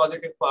be a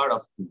positive power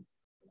of 2.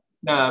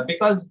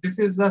 Because this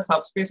is the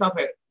subspace of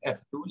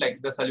F2,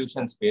 like the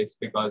solution space,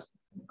 because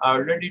I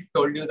already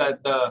told you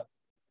that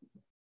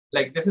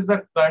this is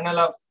the kernel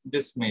of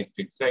this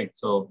matrix, right?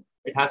 So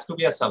it has to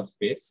be a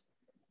subspace.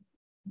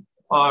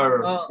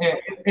 Or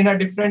in a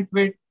different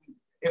way,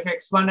 if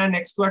x1 and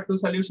x2 are two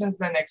solutions,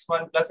 then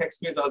x1 plus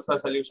x2 is also a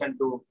solution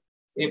to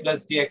a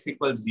plus dx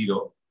equals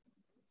 0.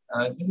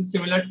 This is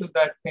similar to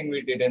that thing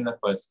we did in the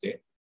first day.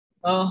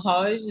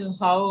 How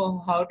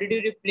did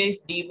you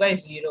replace d by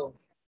 0?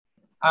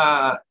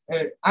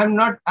 I've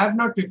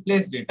not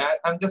replaced it.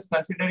 I'm just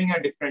considering a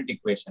different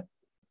equation.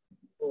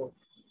 Oh.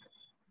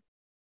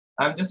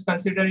 I'm just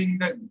considering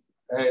that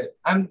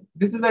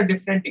this is a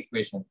different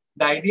equation.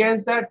 The idea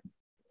is that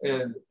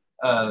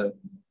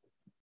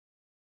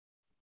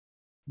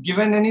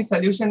given any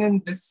solution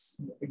in this,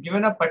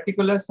 given a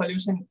particular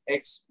solution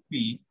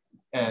xp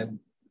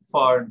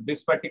for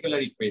this particular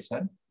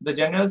equation, the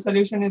general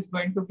solution is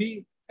going to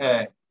be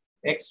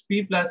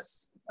xp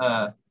plus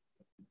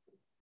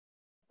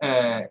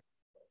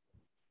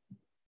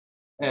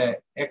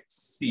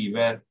xc,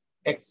 where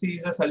xc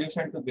is a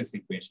solution to this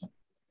equation.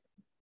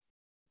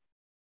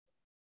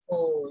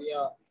 Oh,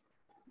 yeah.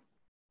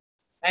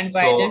 And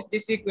why does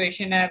this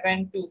equation have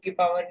an 2 की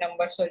power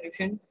number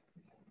solution?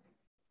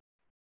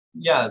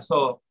 Yeah,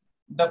 so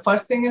the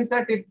first thing is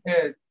that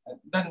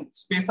the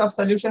space of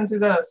solutions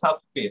is a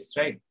subspace,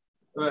 right?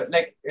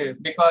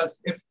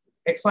 because if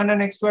x1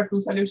 and x2 are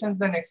two solutions,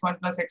 then x1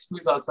 plus x2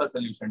 is also a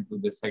solution to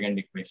this second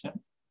equation.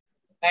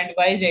 And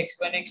why is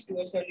x1, x2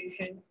 a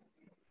solution?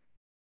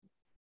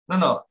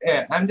 No,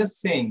 I'm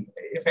just saying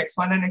if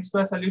x1 and x2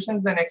 are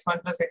solutions, then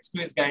x1 plus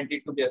x2 is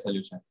guaranteed to be a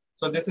solution.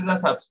 So this is a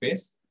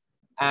subspace,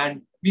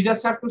 and we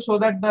just have to show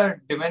that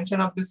the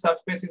dimension of this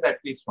subspace is at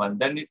least 1.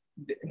 Then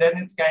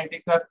it's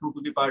guaranteed to have 2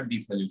 to the power d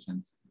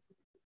solutions.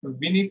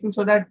 We need to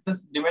show that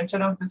this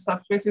dimension of this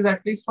subspace is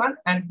at least 1,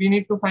 and we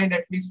need to find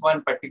at least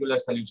one particular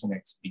solution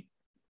xp,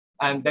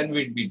 and then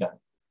we'd be done.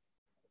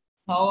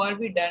 How are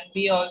we done?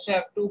 We also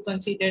have to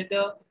consider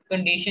the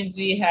conditions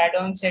we had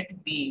on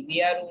set B.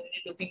 We are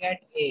only looking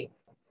at A.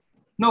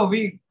 No,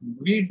 we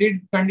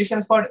did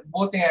conditions for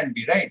both A and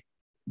B, right?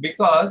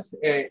 Because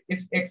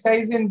if xi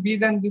is in B,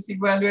 then this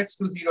evaluates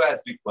to 0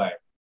 as required.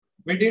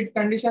 We did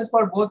conditions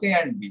for both A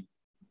and B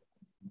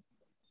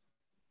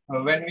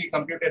when we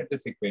computed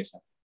this equation.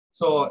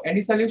 So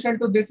any solution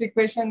to this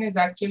equation is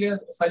actually a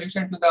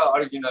solution to the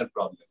original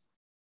problem.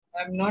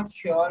 I'm not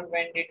sure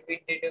when did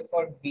we did it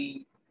for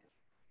B.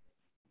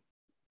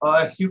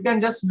 You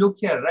can just look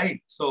here,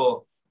 right?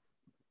 So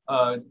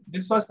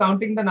this was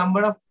counting the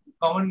number of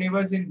common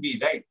neighbors in B,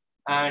 right?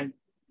 And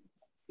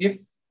if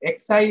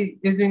I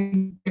is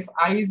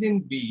in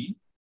B,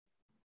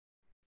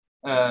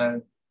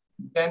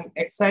 then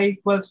xi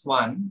equals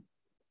 1,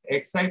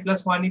 xi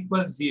plus 1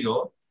 equals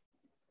 0,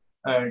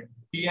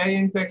 di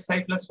into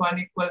xi plus 1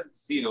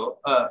 equals 0,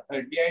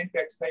 di into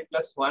xi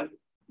plus 1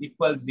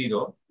 equals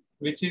 0,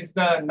 which is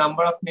the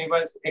number of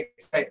neighbors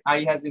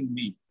I has in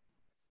B.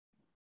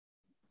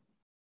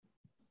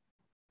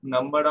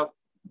 Number of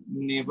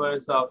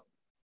neighbors of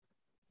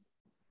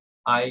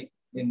I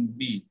in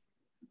B.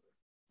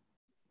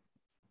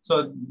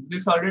 So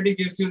this already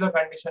gives you the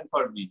condition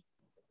for B.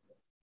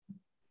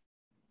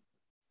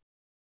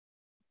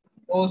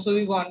 Oh, so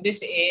we want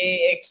this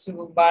AX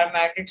bar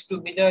matrix to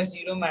be the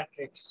 0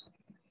 matrix.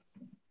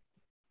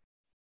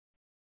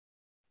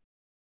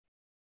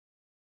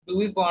 Do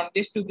we want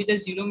this to be the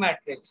 0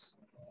 matrix?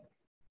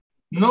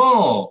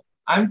 No,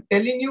 I'm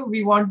telling you,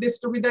 we want this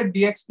to be the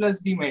dx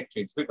plus d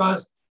matrix,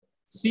 because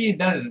see,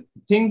 the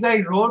things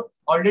I wrote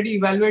already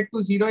evaluate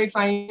to 0 if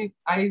I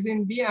is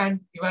in B and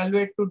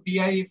evaluate to di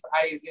if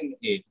I is in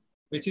A,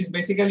 which is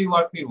basically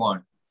what we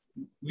want.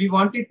 We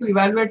want it to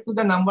evaluate to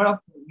the number of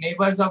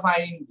neighbors of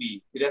I in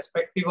B,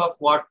 irrespective of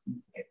what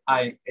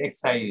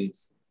xi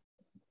is.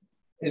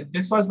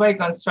 This was by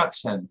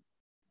construction.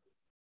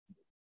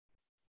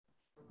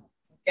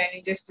 Can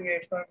you just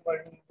wait for 1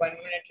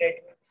 minute? Let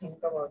me think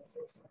about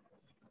this.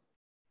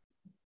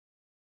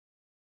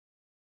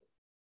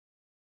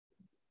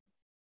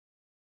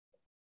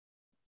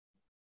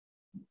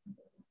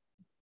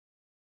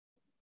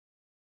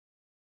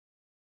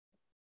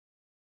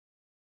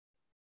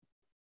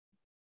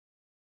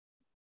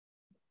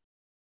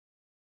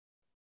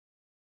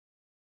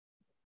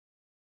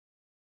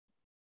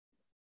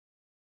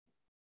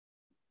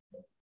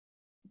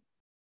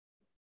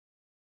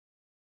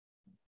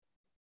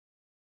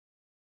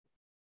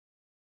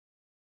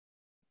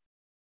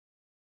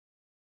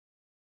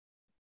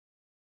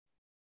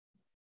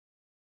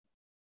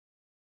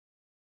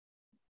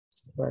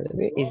 By the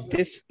way, is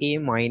this A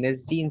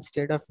minus D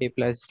instead of A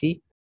plus D?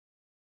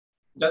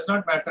 Does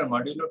not matter.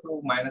 Modulo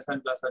 2 minus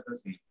and plus are the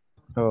same.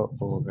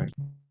 Oh, right.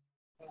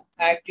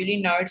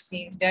 Actually, now it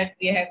seems that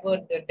we have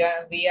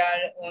we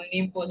are only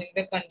imposing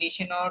the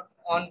condition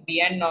on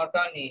B and not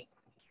on A.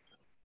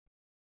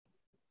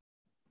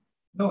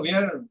 No, we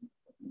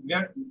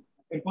are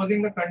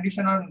imposing the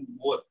condition on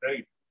both,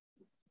 right?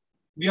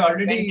 We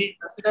already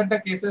considered the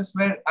cases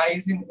where I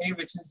is in A,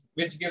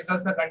 which gives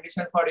us the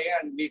condition for A,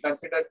 and we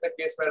considered the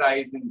case where I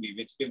is in B,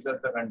 which gives us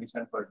the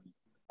condition for B.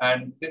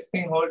 And this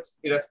thing holds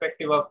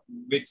irrespective of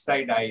which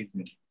side I is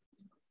in.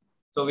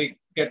 So we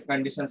get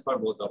conditions for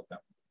both of them.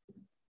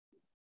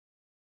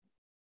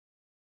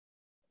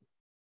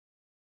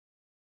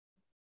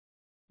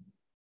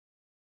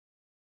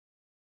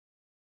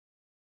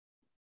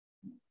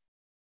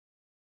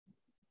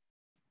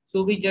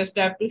 So we just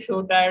have to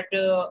show that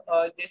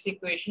this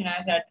equation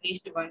has at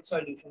least one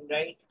solution,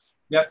 right?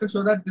 We have to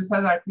show that this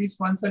has at least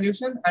one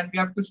solution, and we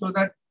have to show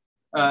that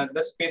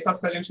the space of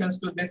solutions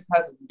to this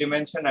has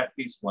dimension at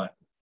least 1.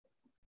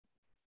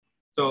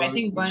 So I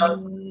think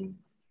one.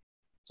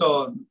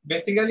 So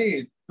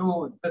basically,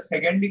 to the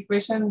second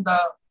equation, the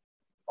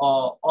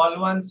all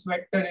ones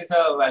vector is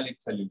a valid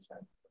solution.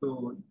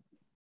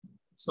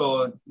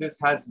 So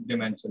this has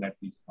dimension at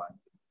least 1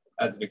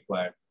 as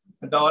required.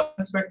 The all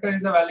ones vector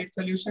is a valid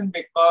solution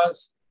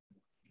because,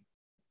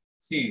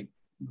 see,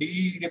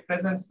 D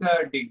represents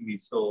the degree.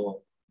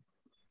 So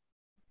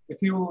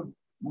if you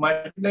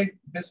multiply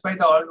this by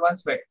the all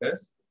ones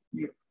vectors,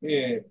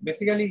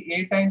 basically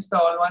A times the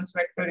all ones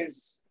vector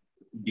is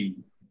D.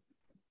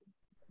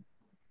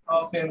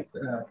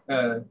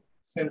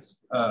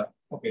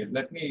 Okay,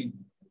 let me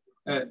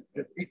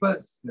it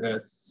was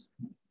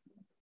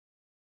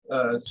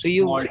So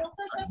you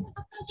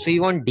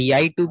want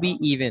di to be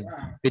even,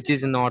 which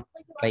is not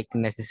like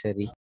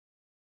necessary.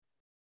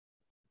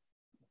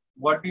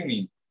 What do you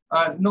mean?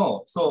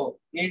 No. So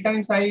A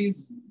times I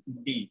is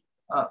D.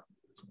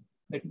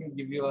 Let me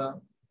give you a.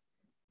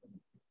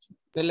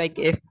 So like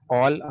if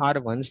all are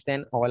ones,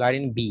 then all are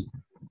in B.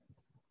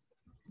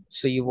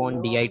 So you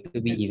want DI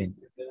to be even.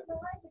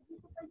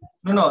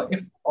 No.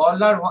 If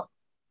all are one,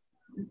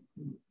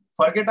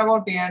 forget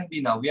about A and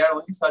B now. We are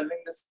only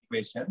solving this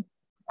equation.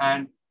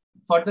 And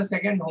for the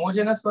second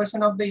homogeneous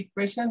version of the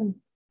equation,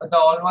 the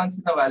all ones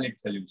is a valid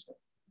solution.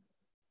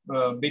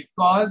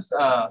 Because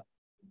A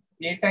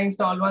times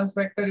the all ones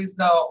vector is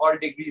the all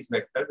degrees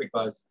vector,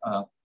 because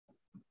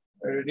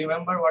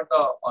remember what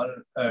the all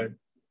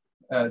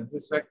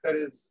this vector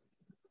is.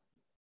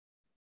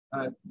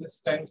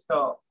 This times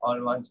the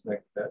all ones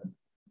vector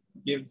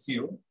gives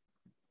you,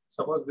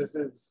 suppose this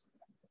is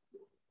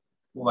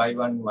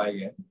y1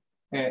 yn.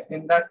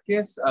 In that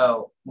case,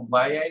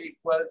 yi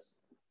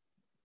equals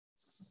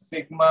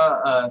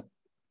sigma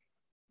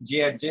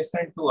j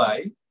adjacent to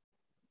I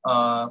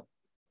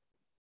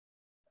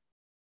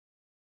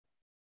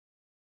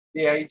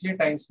aij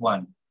times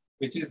 1,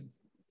 which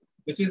is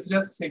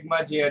just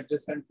sigma j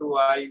adjacent to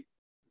I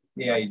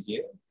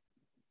aij,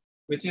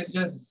 which is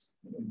just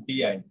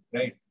di,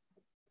 right?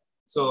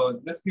 So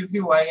this gives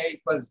you yi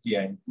equals di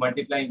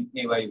multiplying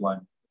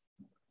ay1,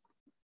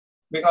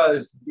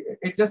 because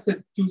it just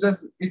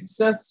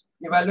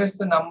evaluates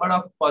the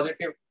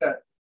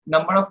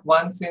number of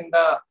ones in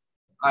the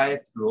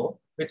ith row,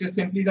 which is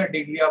simply the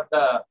degree of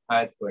the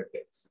ith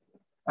vertex,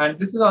 and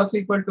this is also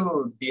equal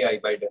to di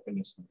by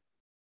definition.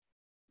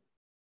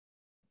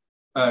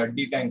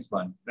 D times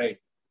 1, right?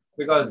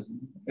 Because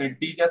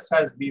D just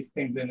has these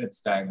things in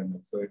its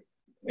diagonal, so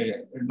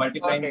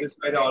multiplying this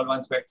by the all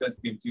ones vectors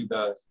gives you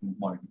the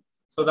small d.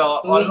 So the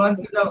all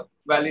ones is a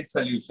valid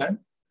solution.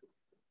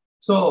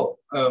 So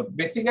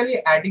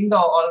basically adding the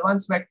all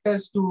ones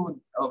vectors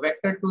to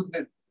vector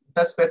to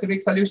the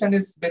specific solution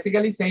is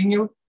basically saying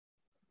you,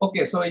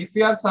 okay, so if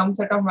you have some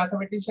set of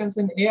mathematicians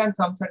in A and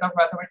some set of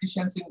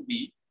mathematicians in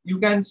B, you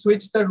can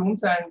switch the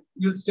rooms and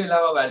you'll still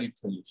have a valid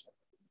solution.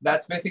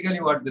 That's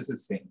basically what this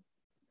is saying.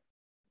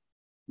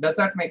 Does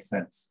that make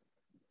sense?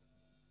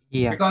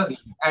 Yeah. Because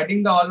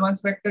adding the all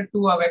ones vector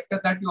to a vector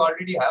that you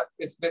already have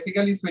is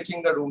basically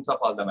switching the rooms of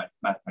all the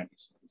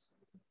mathematicians.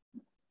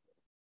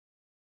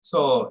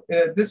 So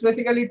this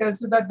basically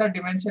tells you that the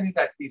dimension is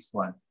at least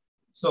 1.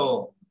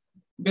 So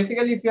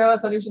basically, if you have a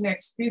solution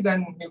XP,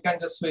 then you can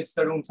just switch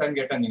the rooms and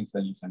get a new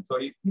solution. So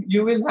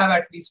you will have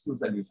at least 2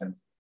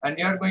 solutions, and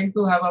you are going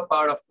to have a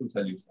power of 2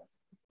 solutions.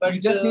 But you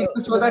just need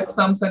to show that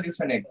some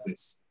solution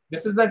exists.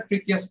 This is the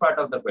trickiest part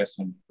of the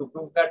question, to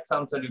prove that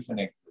some solution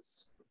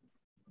exists.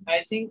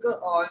 I think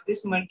all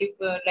this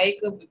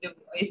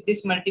is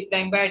this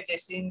multiplying by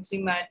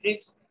adjacency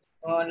matrix?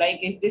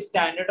 Is this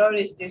standard, or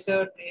is this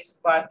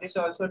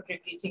also a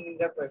tricky thing in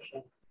the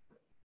question?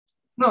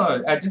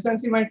 No,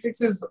 adjacency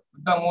matrix is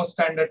the most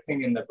standard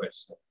thing in the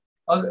question.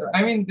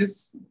 I mean,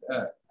 this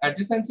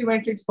adjacency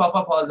matrix pop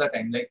up all the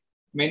time. Like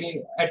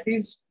at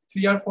least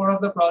 3 or 4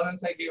 of the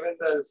problems I gave in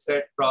the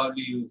set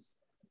probably use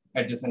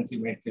adjacency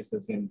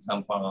matrices in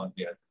some form or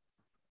the other.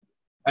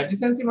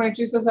 Adjacency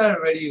matrices are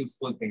very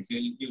useful things.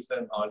 You use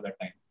them all the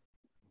time.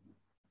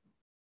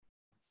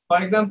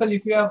 For example,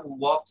 if you have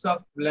walks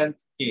of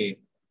length k,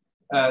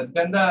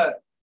 then a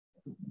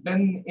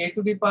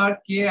to the power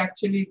k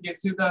actually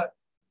gives you the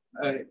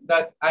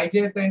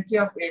ijth entry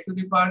of a to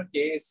the power k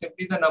is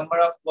simply the number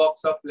of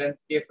walks of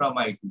length k from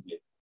I to j.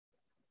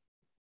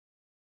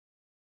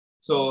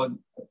 So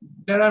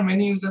there are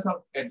many uses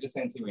of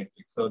adjacency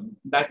matrix. So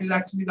that is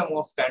actually the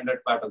most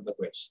standard part of the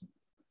question.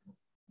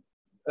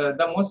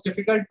 The most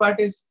difficult part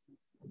is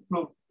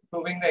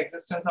proving the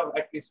existence of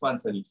at least one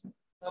solution.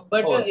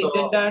 But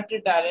isn't that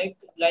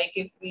direct? Like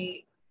if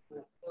we,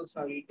 oh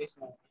sorry, it is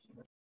not.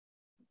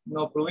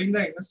 No, proving the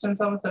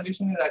existence of a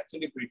solution is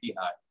actually pretty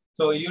hard.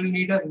 So you'll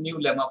need a new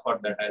lemma for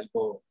that. I'll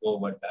go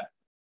over that.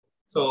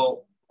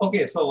 So,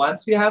 okay, so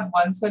once we have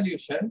one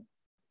solution,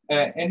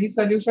 any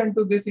solution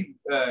to this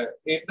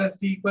a plus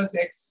d equals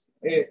x,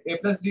 a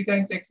plus d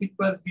times x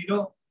equals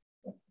 0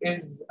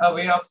 is a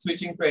way of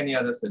switching to any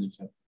other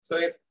solution. So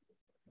if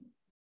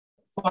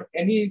for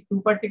any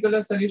 2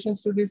 particular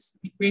solutions to this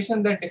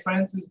equation, the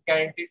difference is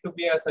guaranteed to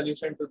be a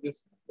solution to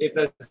this a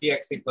plus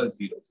dx equals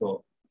 0.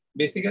 So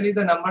basically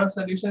the number of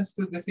solutions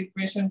to this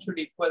equation should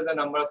equal the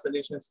number of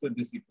solutions to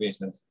this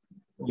equation.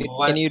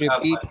 Can you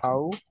repeat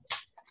how?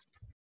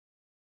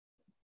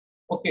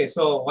 Okay,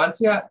 so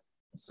once you have,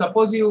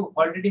 suppose you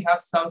already have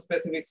some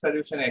specific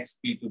solution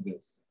xp to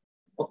this.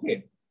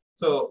 Okay,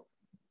 so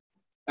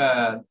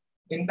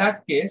in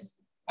that case,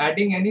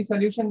 adding any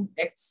solution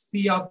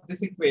xc of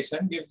this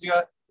equation gives you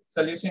a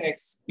solution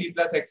xp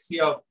plus xc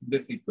of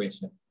this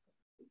equation.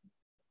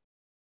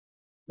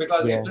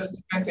 Because a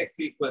plus xc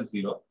equals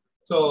 0.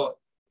 So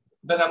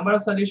the number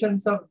of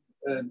solutions of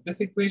this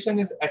equation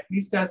is at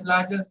least as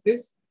large as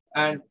this.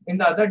 And in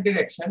the other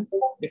direction,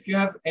 if you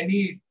have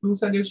any 2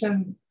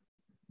 solution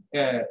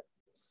x1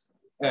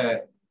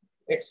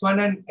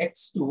 and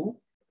x2,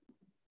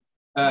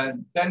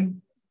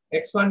 then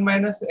x1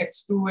 minus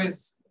x2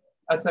 is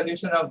a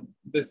solution of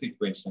this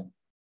equation.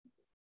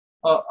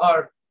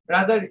 or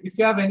rather, if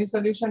you have any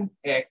solution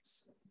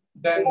x,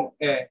 then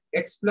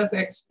x plus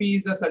xp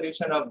is a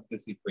solution of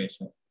this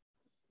equation,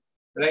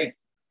 right?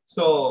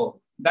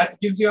 So that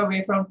gives you a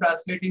way from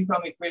translating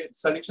from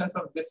solutions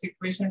of this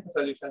equation to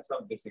solutions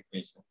of this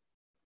equation.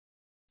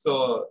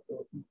 So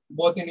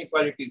both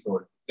inequalities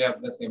hold. They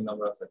have the same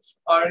number of solutions.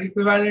 Or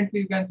equivalently,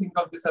 you can think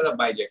of this as a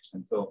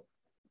bijection. So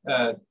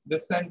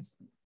this sends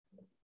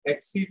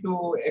xc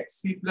to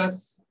xc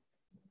plus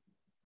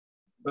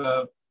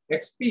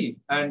xp,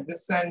 and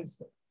this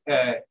sends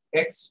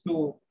x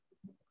to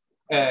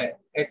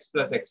x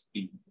plus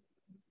xp.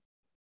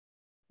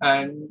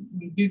 And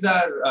these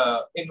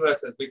are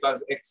inverses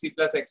because xc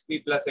plus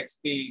xp plus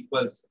xp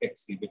equals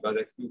xc, because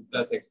xp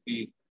plus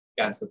xp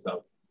cancels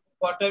out.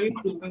 What are you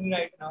proving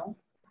right now?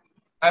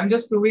 I'm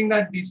just proving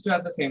that these two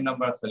have the same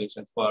number of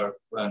solutions for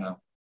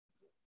now.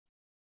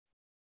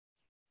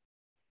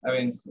 I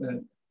mean,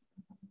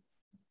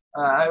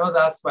 I was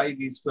asked why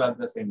these two have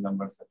the same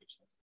number of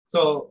solutions.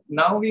 So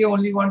now we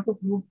only want to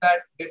prove that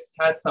this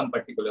has some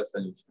particular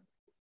solution.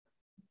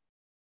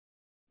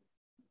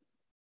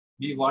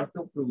 We want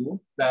to prove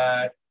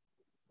that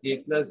a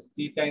plus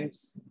d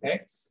times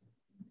x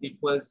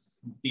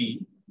equals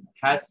d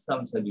has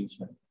some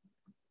solution.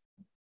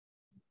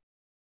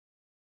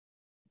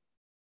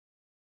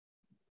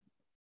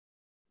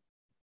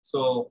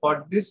 So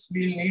for this,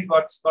 we'll need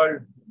what's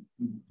called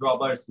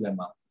Grover's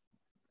lemma.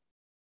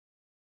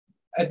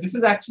 This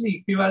is actually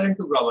equivalent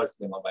to Grover's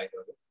lemma, by the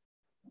way.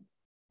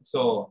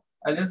 So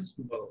I'll just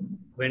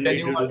when did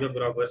you do the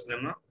Grover's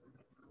lemma?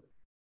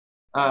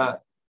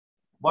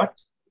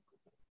 What?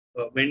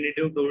 When did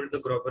you do the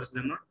Grover's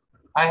lemma?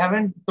 I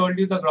haven't told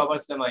you the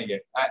Grover's lemma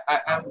yet.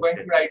 I'm going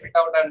to write it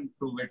out and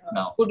prove it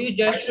now. Could you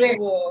just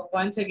show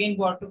once again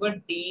what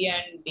were D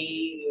and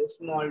D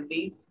small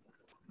d?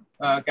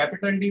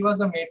 Capital D was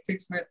a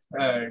matrix with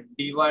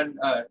D1,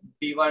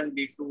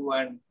 D2,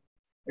 and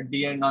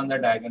Dn on the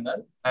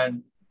diagonal,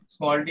 and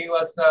small d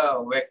was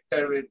a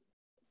vector with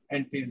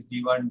entries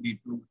D1,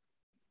 D2,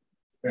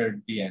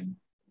 Dn.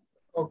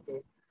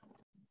 Okay.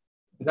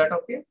 Is that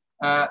okay?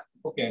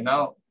 Okay,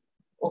 now,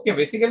 okay,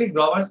 basically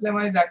Grover's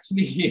lemma is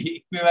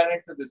actually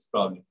equivalent to this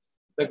problem.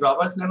 The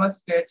Grover's lemma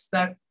states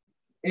that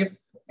if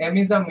M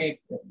is a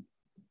matrix,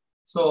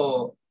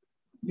 so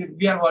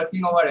we are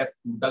working over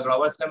F2. The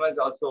Grover's lemma is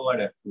also over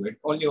F2. It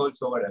only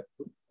holds over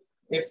F2.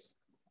 If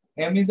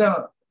M is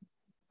a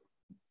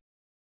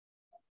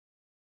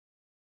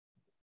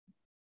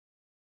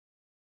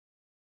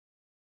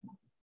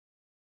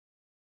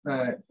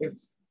if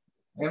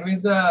M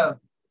is a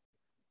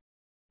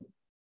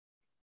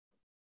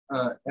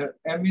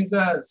M is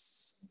a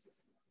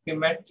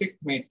symmetric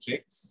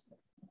matrix,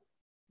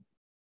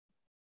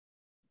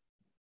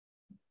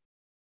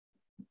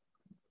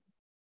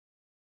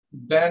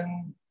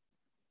 then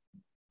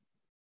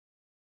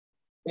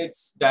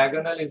its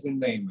diagonal is in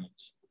the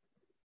image.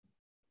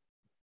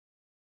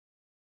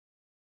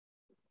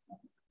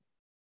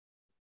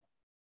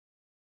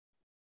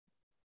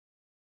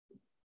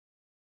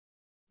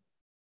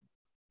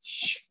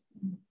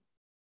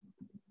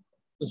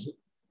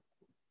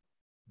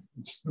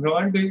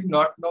 Rohan, do you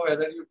not know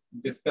whether you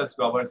discussed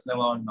Robert's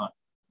lemma or not?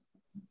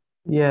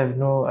 Yeah, I have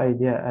no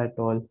idea at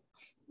all.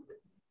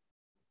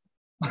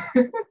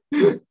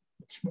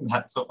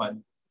 That's so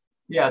funny.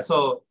 Yeah,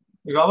 so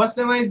Robert's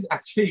lemma is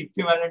actually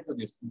equivalent to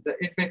this.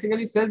 It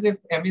basically says if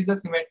M is a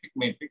symmetric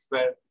matrix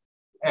where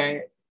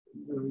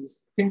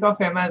think of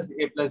M as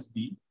A plus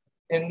D.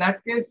 In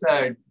that case,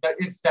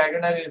 its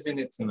diagonal is in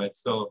its image.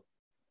 So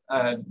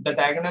the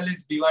diagonal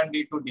is D1,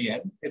 D2,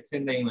 Dn. It's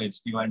in the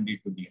image D1,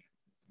 D2, Dn.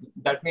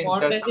 That means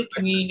what does it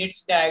mean?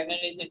 Its diagonal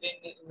is it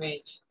in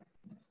image?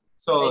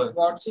 So like,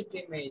 what's its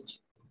image?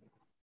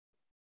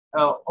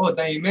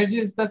 The image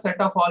is the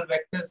set of all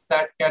vectors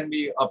that can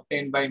be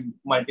obtained by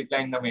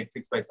multiplying the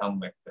matrix by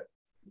some vector.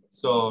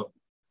 So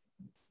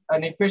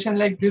an equation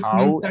like this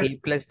means that A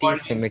plus D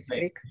is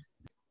symmetric.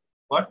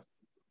 What?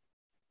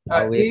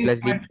 A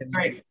plus D.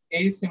 Right.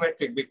 A is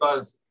symmetric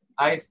because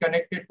I is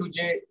connected to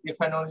J if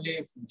and only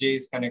if J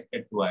is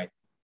connected to I.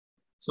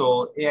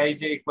 So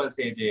Aij equals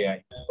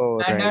Aji. Oh,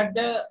 and right.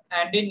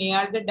 in A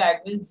are the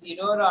diagonals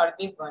 0 or are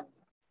they 1?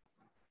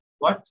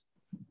 What?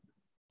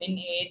 In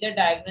A the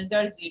diagonals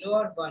are 0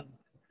 or 1?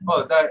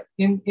 Oh,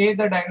 in A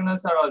the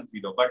diagonals are all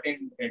 0, but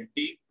in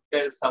D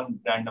there is some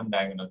random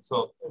diagonal.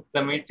 So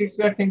the matrix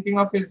we are thinking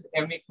of is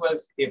M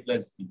equals A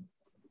plus D.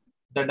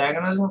 The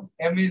diagonal of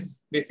M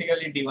is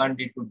basically D1,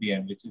 D2,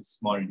 Dn, which is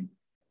small d.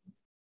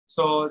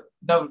 So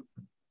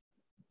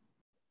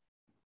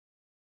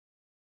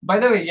by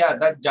the way, yeah,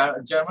 that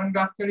German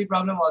graph theory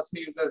problem also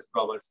uses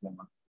Robert's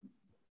lemma.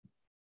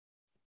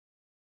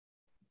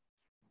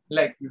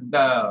 Like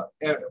the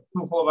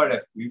proof over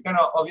F2. You can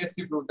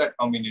obviously prove that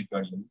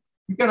combinatorially.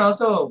 You can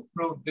also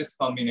prove this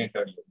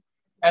combinatorially.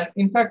 And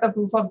in fact, a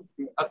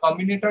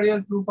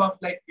combinatorial proof of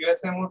like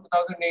USMO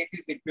 2008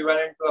 is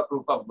equivalent to a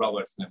proof of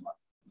Robert's lemma.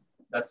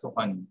 That's so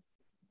funny.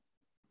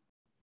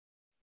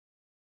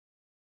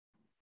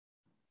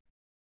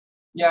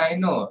 Yeah, I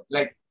know.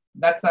 Like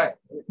That's a,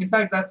 in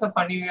fact, that's a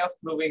funny way of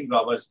proving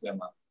Robert's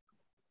lemma.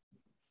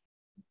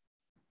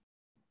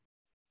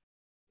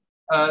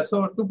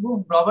 So to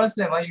prove Robert's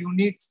lemma, you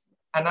need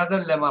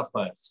another lemma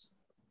first.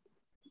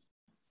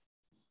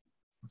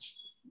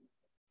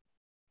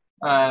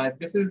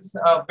 This is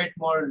a bit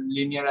more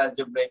linear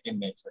algebraic in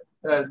nature.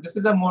 This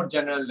is a more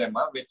general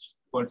lemma which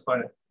holds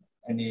for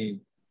any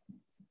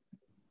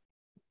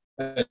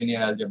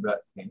linear algebra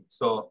thing.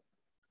 So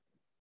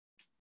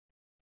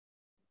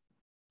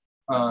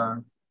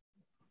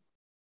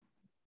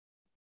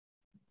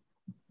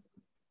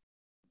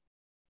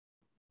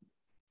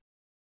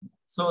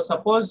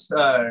suppose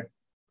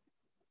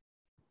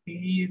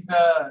T is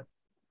a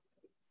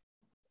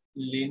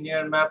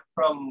linear map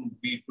from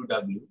B to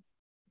W.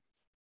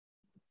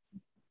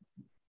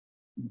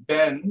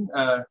 Then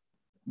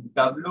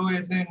W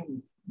is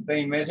in the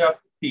image of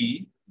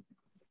T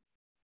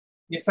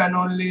if and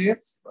only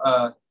if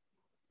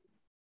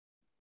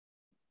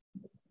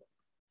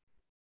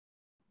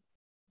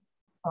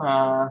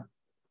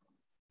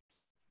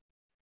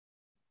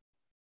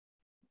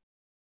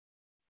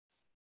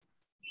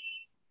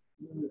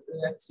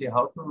let's see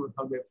how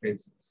they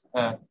phrase this.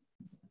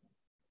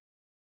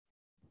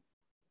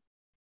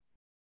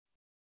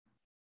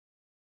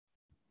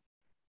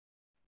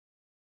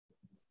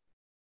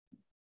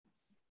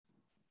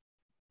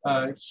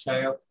 Shy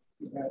of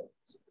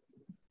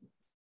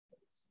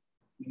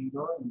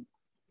 0.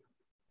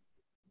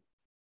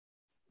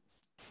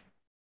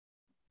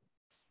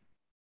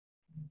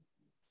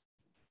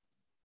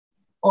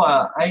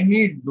 Oh, I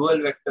need dual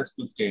vectors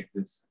to state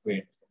this.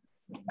 Wait.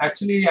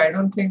 Actually, I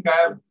don't think I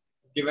have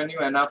given you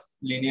enough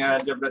linear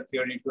algebra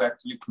theory to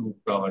actually prove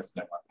Robert's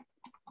lemma.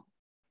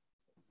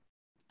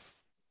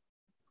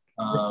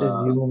 Just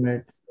assume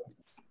it.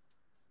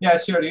 Yeah,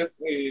 sure.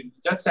 You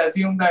just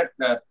assume that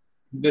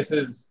this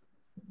is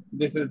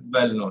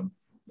well known.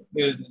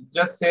 You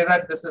just say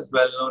that this is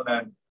well known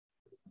and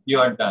you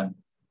are done.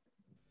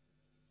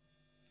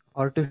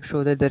 Or to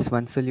show that there's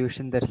one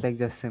solution, there's like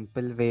just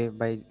simple way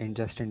by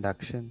just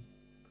induction.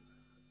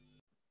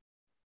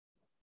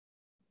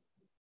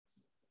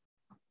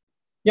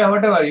 Yeah,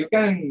 whatever. You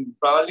can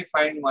probably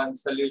find one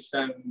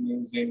solution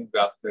using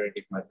graph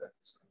theoretic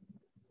methods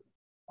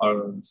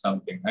or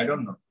something. I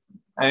don't know.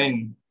 I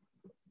mean,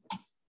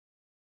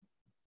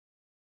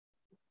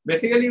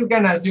 basically, you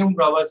can assume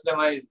Robert's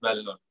lemma is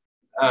well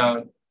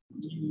known.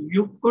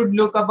 You could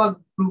look up a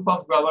proof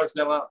of Robert's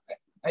lemma.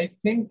 I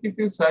think if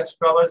you search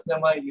Robert's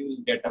lemma, you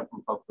will get a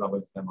proof of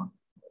Robert's lemma.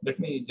 Let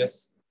me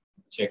just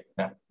check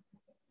that.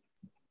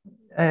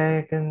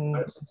 I can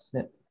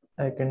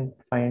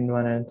find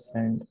one and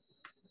send.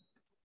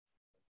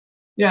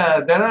 Yeah,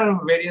 there are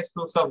various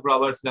proofs of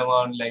Robert's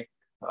lemma on like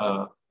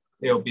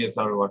AOPS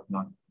or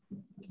whatnot.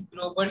 Is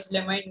Robert's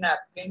lemma in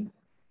napkin?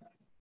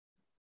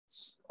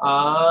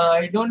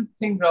 I don't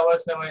think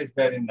Robert's lemma is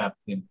there in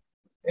napkin.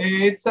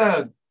 It's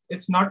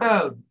not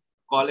a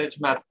college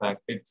math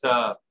fact. It's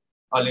a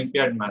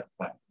Olympiad math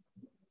fact.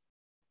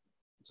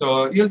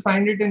 So you'll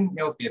find it in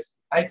AOPS.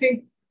 I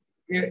think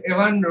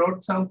Evan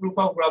wrote some proof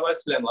of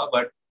Robert's lemma,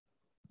 but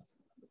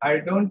I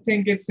don't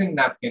think it's in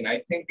napkin.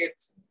 I think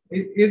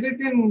is it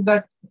in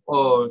that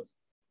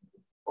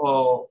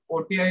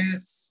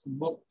OTIS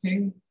book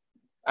thing?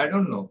 I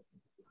don't know.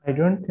 I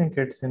don't think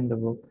it's in the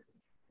book.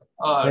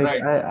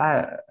 Right.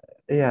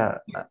 Yeah.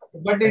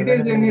 But it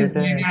is in his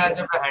linear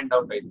algebra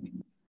handout, I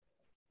think.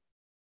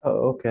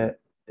 Oh, okay.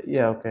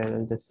 Yeah, okay.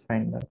 I'll just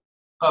find that.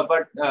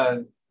 But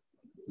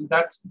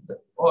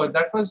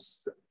that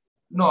was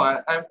no.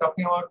 I'm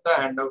talking about the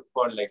handout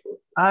for like.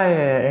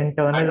 Yeah,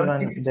 internal I don't one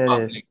think it's there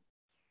public. is.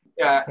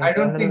 Yeah, I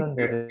don't think Internal one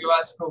there is.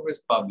 QA's proof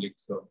is public,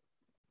 so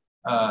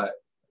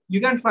you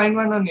can find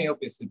one on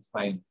AOPS. It's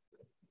fine,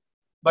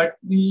 but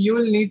you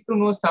will need to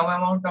know some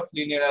amount of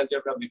linear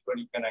algebra before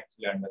you can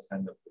actually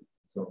understand the proof.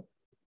 So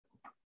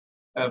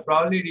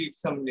probably read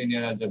some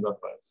linear algebra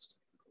first.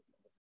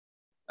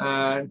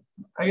 And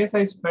I guess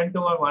I spent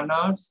over 1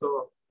 hour,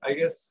 so I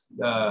guess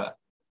I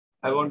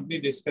won't be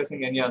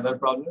discussing any other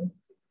problem.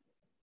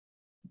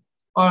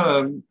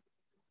 Or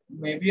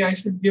maybe I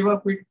should give a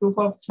quick proof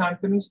of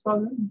Chantanu's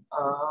problem,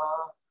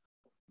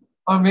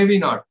 or maybe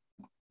not.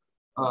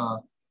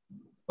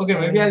 Okay,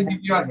 maybe I'll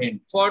give you a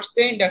hint. What's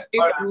the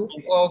inductive proof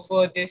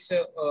of this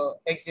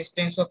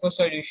existence of a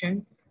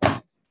solution?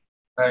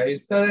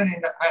 Is there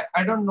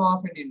I don't know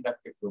of an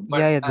inductive proof, but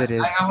Yeah, there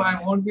is. I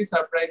won't be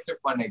surprised if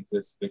one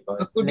exists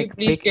because. Could you Like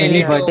please pick tell any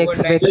it vertex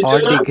over with time?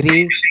 odd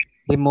degree,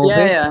 remove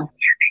it.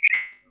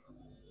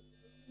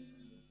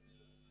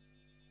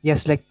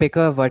 Yes, like pick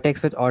a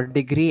vertex with odd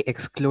degree,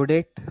 exclude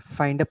it,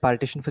 find a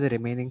partition for the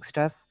remaining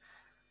stuff.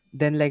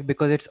 Then like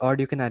because it's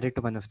odd, you can add it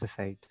to one of the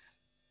sides.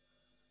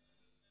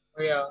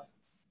 Oh, yeah.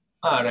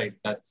 Right.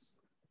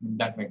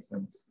 That makes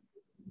sense.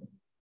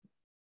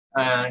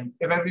 And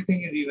if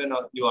everything is even,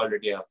 you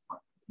already have one.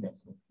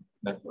 Yes,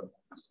 that's what.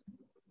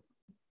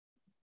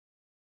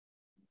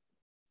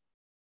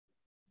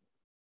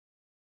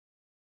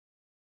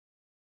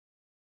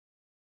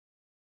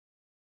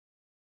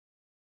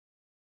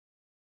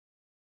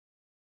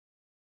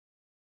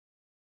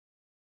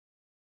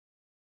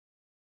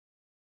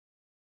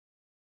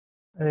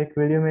 Like,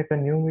 will you make a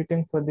new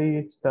meeting for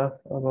the stuff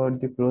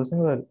about the closing,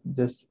 or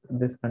just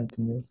this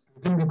continues? I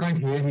think we can't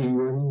hear you. You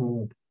are on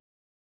mute.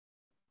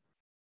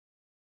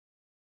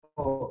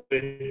 Oh,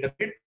 wait a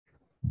minute.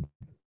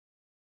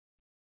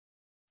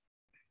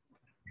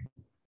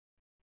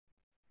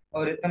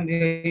 Oh, Ritam,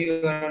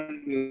 you are on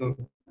mute.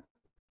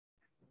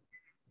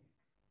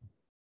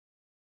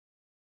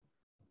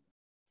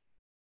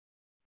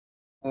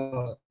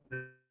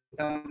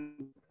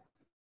 Ritam,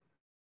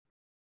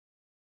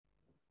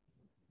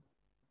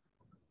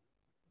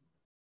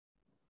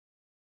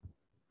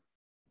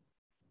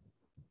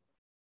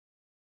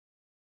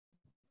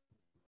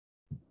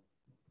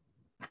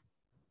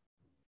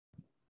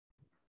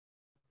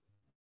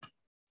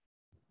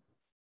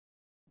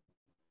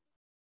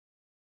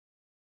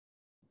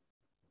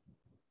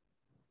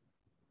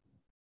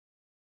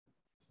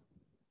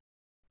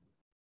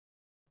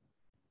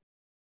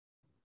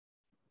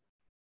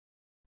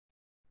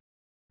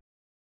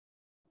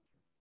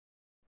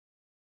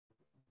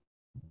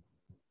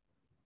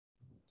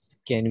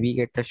 Can we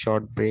get a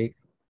short break?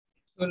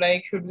 So,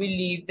 like, should we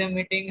leave the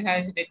meeting?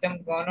 Has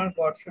Ritam gone, or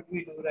what should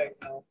we do right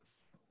now?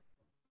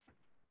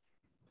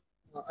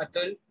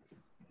 Atul?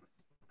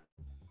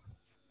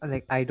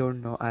 Like, I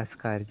don't know,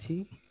 ask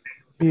Karji.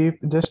 We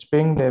just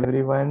pinged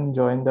everyone,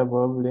 join the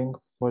verb link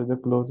for the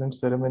closing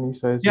ceremony.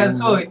 So I Yeah,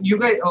 assume so you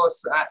guys,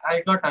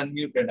 I got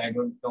unmuted. I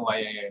don't know why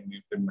I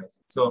unmuted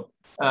myself. So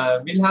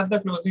we'll have the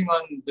closing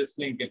on this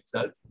link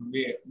itself.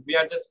 We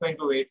are just going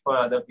to wait for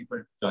other people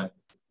to join.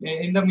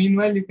 In the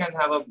meanwhile, you can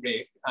have a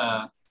break.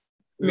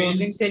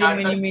 Closing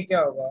ceremony में क्या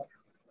होगा?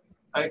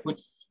 अरे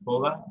कुछ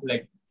होगा,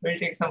 like we'll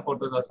take some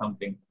photos or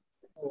something.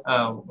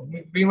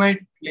 We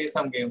might play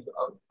some games,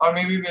 or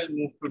maybe we'll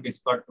move to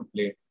Discord to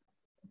play.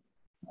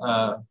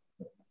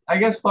 I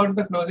guess for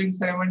the closing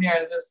ceremony,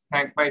 I'll just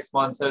thank my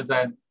sponsors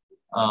and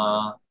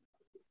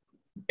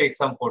take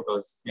some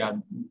photos. Yeah.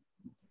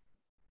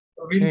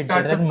 We'll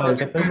start the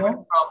closing ceremony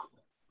from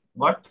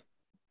what?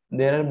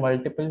 There are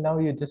multiple now.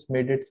 You just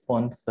made it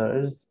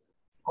sponsors.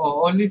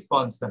 Oh, only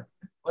sponsor.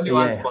 Only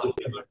one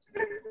sponsor.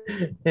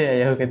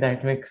 Yeah, okay,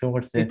 that makes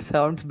more sense. It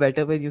sounds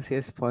better when you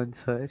say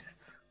sponsors.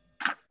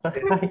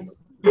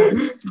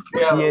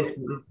 Yeah, yes,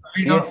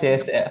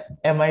 yes.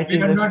 MIT we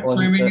is are a not sponsor.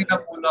 swimming in a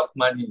pool of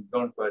money.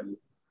 Don't worry.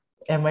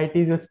 MIT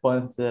is a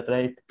sponsor,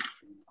 right?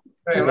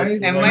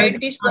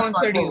 MIT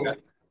sponsored you.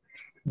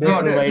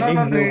 They're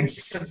providing Zoom.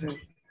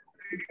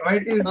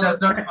 MIT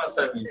does not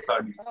sponsor me.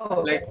 Sorry.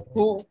 Like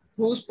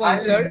who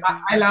sponsored?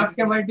 I'll ask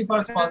MIT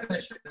for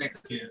sponsorship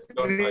next year.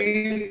 Don't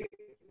worry.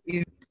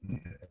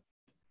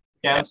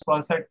 Camp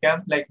sponsored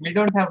camp. Like we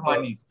don't have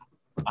money.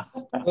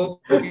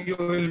 Hope you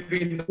will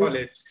be in the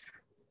college.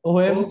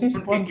 OMC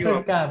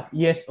sponsored camp.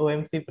 Yes,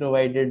 OMC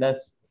provided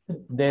us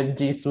their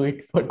G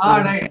Suite for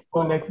right.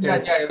 lectures.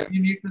 Yeah. We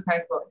need to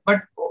thank.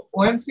 But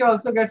OMC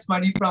also gets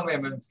money from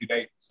MMC,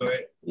 right? So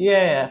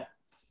yeah.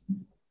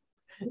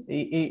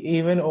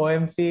 Even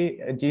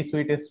OMC G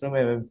Suite is from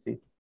MMC.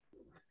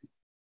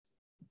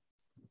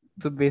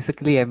 So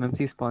basically,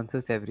 MMC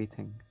sponsors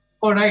everything.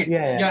 Oh right.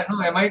 Yeah. No,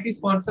 MIT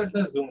sponsored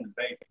the Zoom,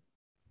 right?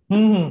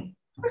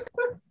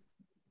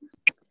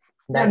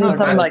 That's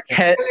some like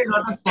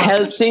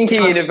Helsinki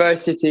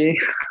University.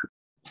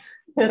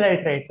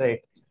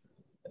 Right.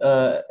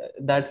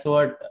 That's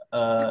what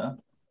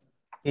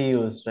he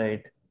used,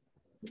 right?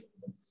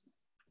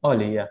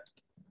 Oli, yeah.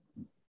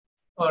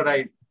 All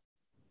right.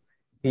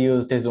 He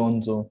used his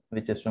own Zoom,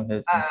 which is from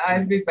his.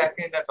 I'll be back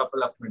in a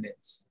couple of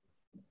minutes,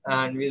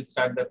 and we'll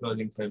start the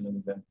closing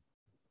ceremony then.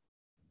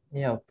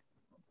 Yeah.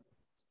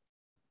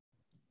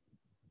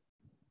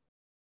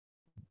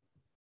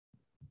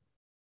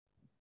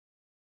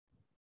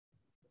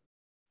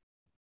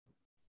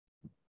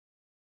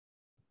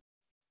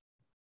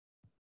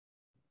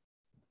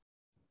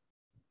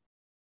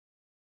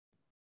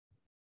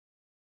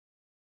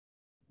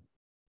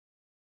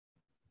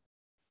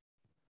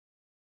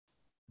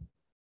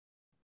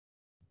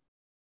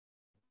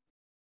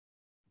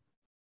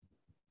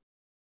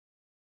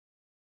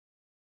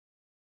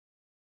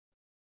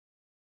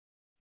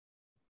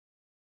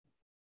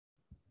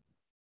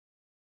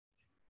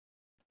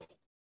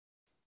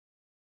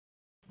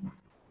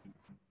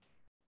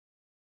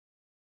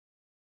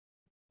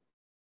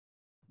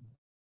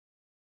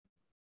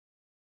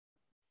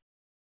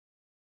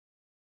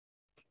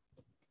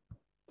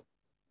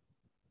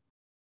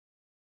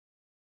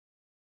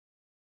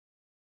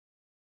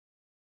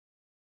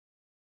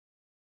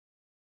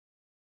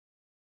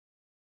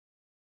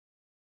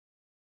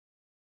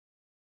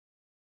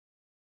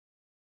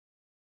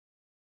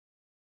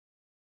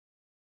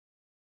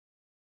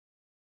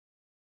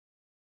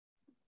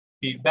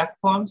 Feedback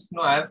forms?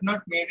 No, I have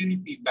not made any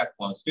feedback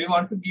forms. Do you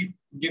want to give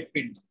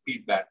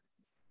feedback?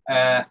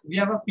 We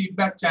have a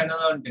feedback channel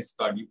on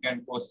Discord. You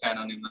can post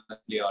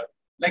anonymously or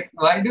like,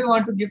 why do you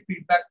want to give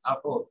feedback?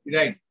 Oh,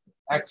 right.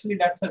 Actually,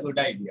 that's a good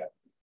idea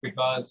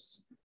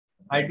because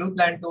I do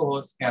plan to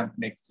host camp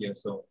next year.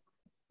 So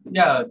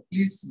yeah,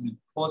 please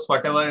post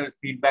whatever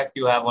feedback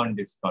you have on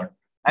Discord.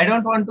 I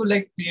don't want to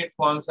like create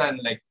forms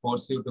and like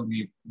force you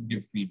to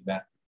give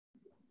feedback.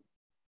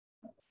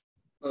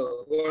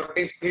 What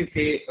if we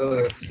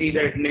see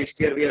that next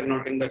year we are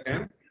not in the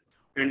camp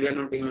and we are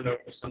not even allowed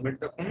to submit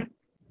the form?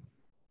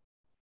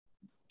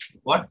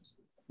 What?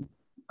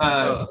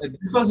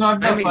 This was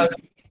not the first.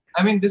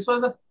 I mean, this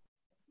was the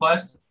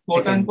first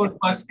quote unquote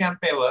first camp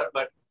ever,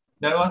 but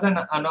there was an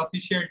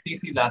unofficial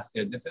TC last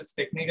year. This is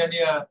technically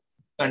a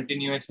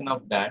continuation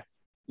of that,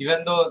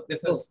 even though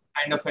this is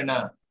kind of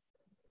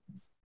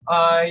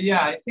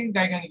yeah, I think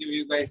I can give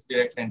you guys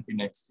direct entry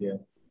next year.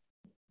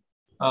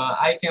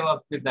 I came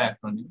up with the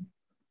acronym.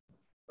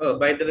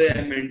 By the way,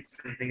 I meant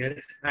something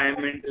else. I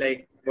meant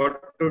like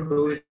what to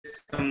do if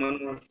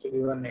someone wants to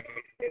give a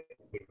negative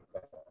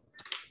feedback.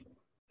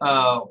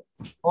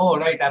 Oh,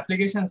 right.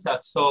 Application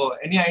sucks. So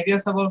any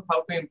ideas about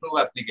how to improve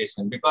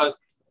application? Because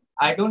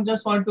I don't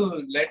just want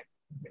to let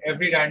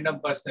every random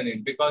person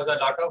in, because a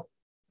lot of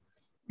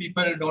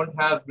people don't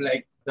have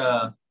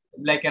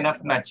like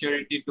enough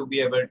maturity to be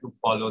able to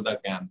follow the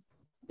camp.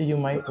 You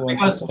might want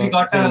because to we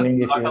got a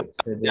lot of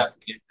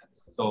applications.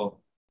 So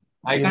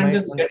I can't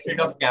just get rid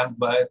of camp,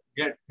 but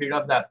get rid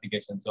of the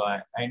application. So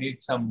I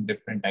need some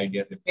different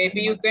ideas.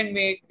 Maybe you can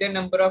make the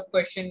number of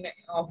question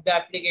of the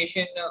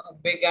application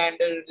big and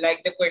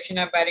like the question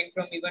appearing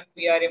from even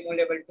PRMO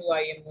level to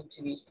IMO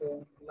series.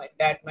 So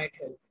that might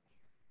help.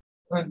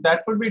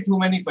 That would be too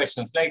many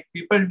questions. Like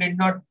people did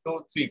not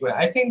do 3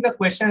 questions. I think the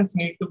questions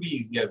need to be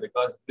easier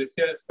because this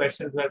year's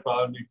questions were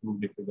probably too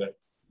difficult.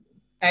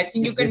 I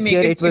think you can make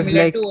it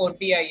similar to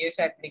OTIS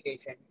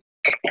application.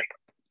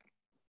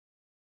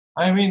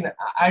 I mean,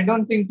 I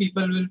don't think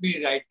people will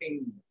be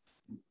writing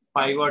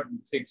 5 or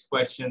 6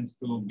 questions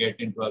to get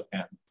into a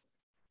camp.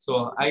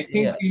 So I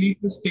think we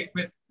need to stick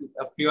with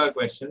a fewer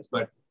questions,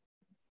 but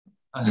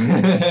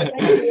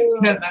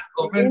that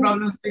open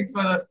problem sticks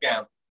for the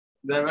scam.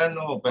 There were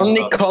no open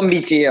only problems.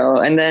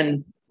 CombiGeo, and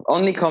then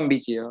only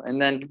CombiGeo,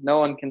 and then no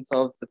one can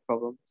solve the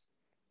problems.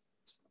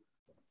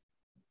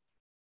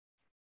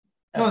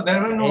 No,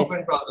 there were no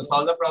open problems.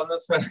 All the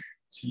problems were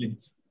actually.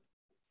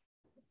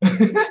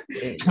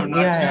 I'm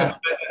not sure if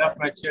there's enough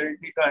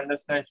maturity to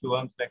understand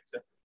Shubham's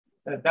lecture.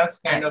 That's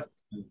kind of.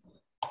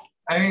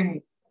 I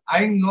mean,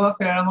 I know a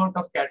fair amount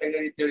of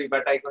category theory,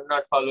 but I could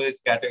not follow his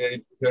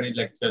category theory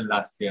lecture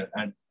last year,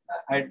 and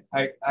I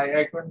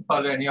couldn't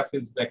follow any of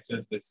his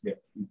lectures this year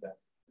either.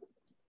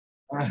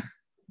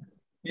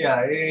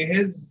 Yeah,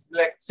 his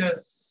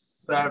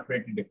lectures are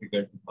pretty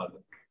difficult to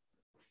follow.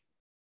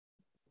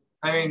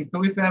 I mean, to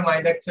be fair, my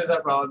lectures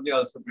are probably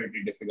also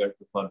pretty difficult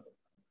to follow.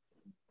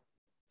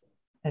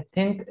 I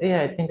think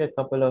a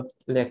couple of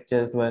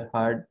lectures were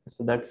hard,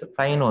 so that's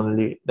fine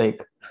only.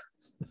 Like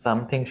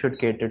something should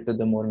cater to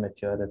the more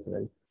mature as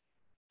well.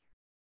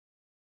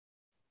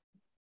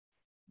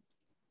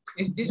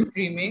 Is this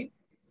streaming?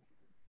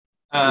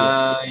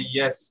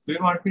 Yes. Do you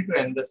want me to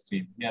end the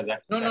stream? Yeah,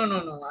 that's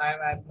No. I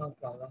have no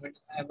problem.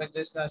 I was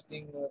just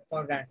asking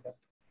for random.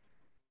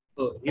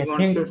 So he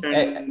wants to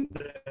send.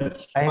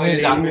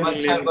 Atman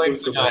sir going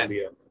to join.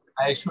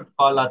 I should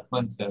call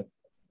Atman sir.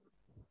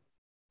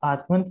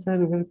 Atman sir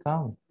will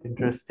come.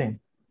 Interesting.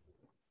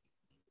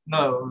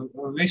 No,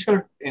 we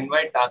should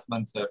invite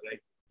Atman sir,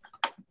 right?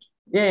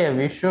 Yeah,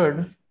 we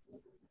should.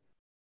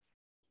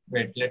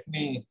 Wait, let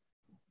me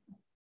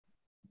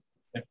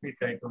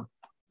try to.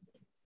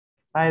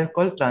 I'll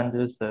call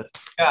Pranjal sir.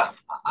 Yeah,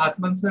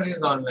 Atman sir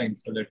is online,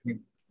 so let me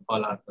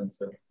call Atman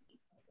sir.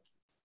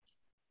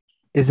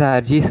 Is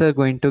RG sir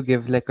going to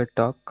give like a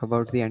talk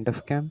about the end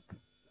of camp?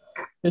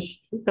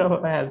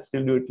 No,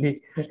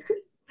 absolutely.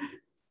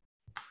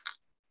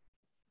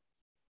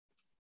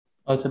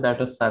 Also, that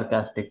was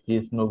sarcastic.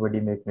 Please, nobody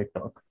make me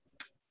talk.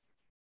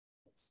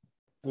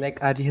 Like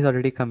RG has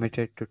already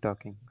committed to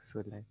talking,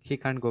 so like he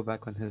can't go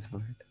back on his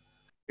word.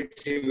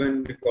 It's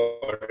even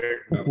recorded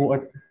now.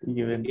 What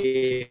even?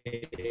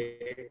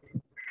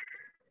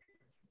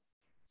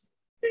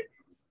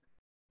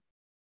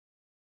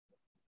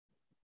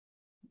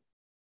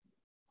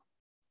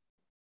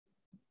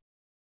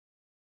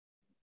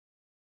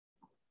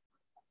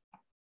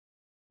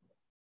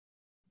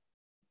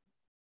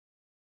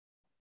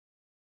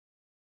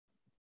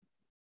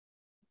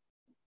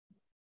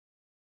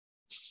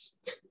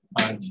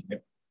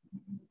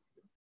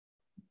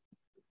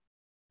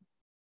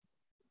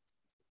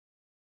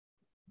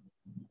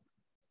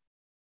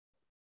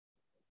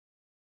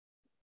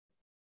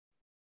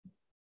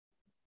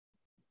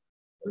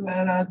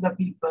 Where are the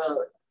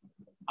people?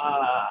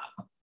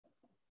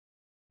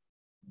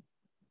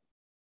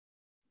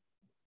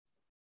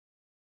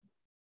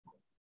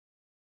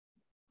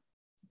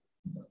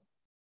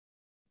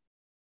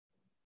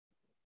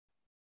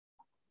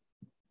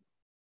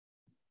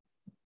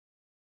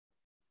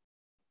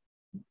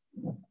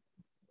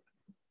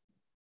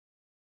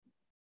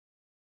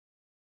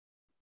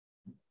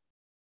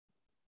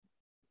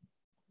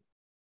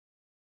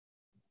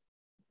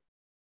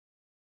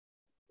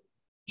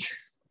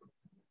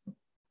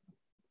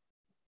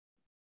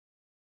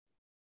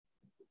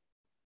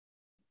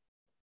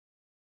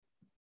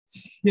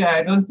 Yeah,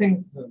 I don't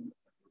think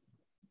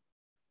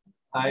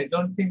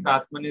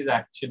Atman is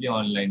actually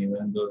online,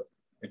 even though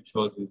it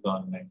shows he's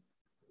online.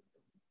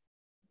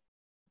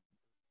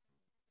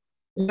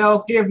 Yeah,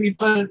 okay,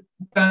 people,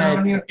 turn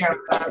on your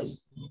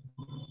cameras.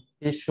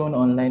 He's shown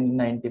online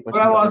 90%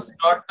 Pura of was it.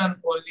 not an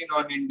only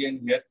non-Indian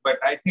here, but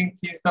I think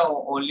he's the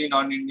only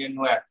non-Indian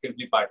who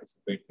actively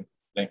participated.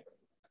 Like,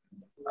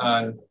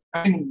 I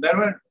mean, there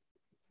were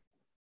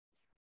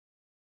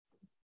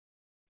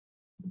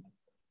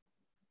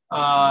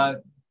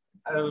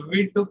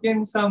we took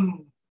in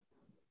some.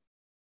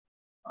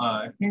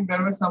 I think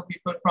there were some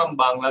people from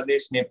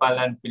Bangladesh, Nepal,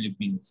 and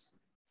Philippines.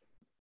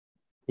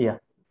 Yeah.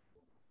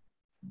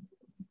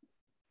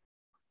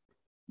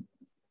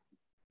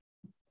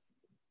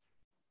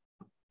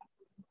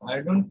 I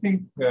don't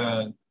think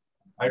they.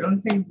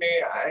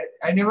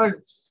 I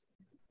never.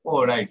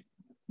 Oh right,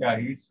 yeah,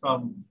 he's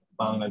from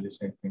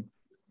Bangladesh, I think,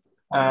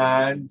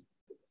 and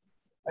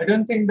I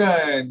don't think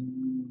the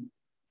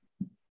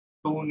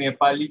two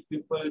Nepali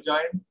people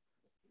joined.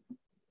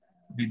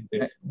 Did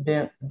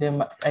they?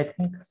 I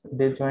think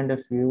they joined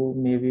a few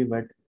maybe,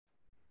 but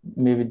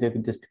maybe they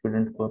just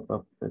couldn't cope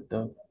up with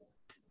the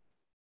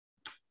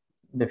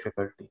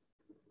difficulty.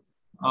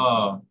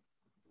 Oh,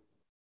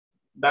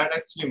 that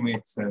actually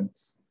makes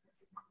sense.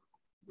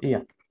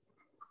 Yeah.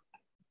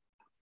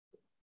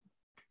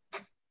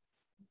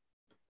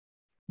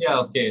 Yeah.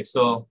 Okay.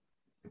 So,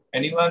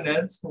 anyone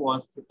else who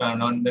wants to turn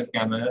on the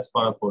cameras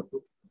for a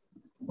photo?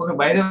 Okay.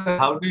 By the way,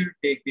 how do you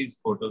take these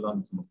photos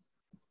on Zoom?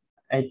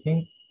 I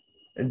think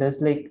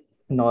does like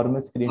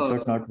normal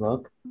screenshot not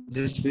work?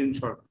 Just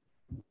screenshot.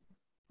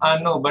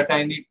 No, but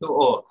I need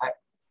to.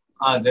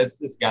 There's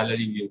this gallery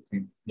view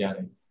thing. Yeah.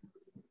 Right.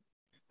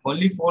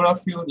 Only 4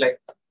 of you. Like,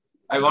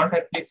 I want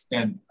at least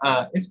 10.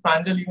 Is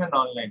Pranjal even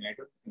online? I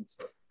don't think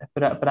so.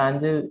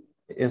 Pranjal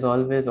is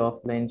always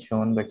offline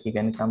shown, but he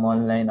can come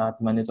online.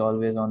 Atman is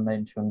always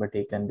online shown, but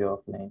he can be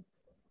offline.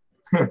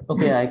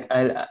 Okay,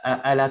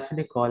 I'll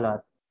actually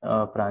call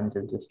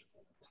Pranjal just.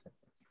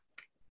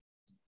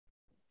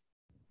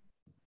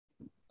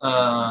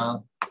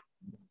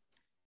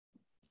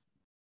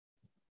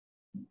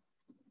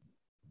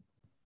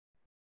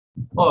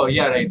 Oh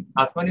yeah, right.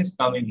 Atman is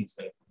coming, he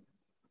said.